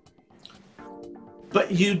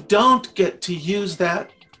 But you don't get to use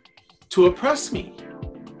that to oppress me.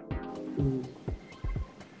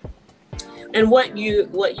 And what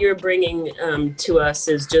you're bringing to us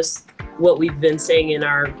is just what we've been saying in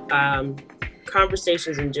our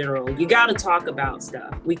conversations in general. You got to talk about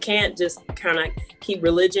stuff. We can't just kind of keep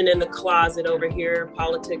religion in the closet over here,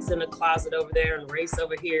 politics in the closet over there, and race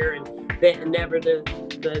over here, and never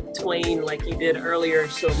the twain, like you did earlier,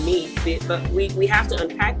 shall meet. But we have to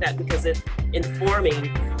unpack that because it's informing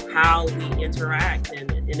how we interact, and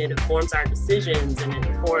it informs our decisions, and it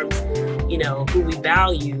informs, who we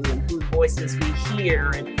value and whose voices we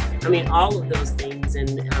hear, and I mean, all of those things.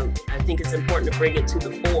 And I think it's important to bring it to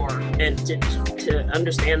the fore and to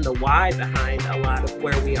understand the why behind a lot of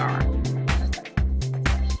where we are.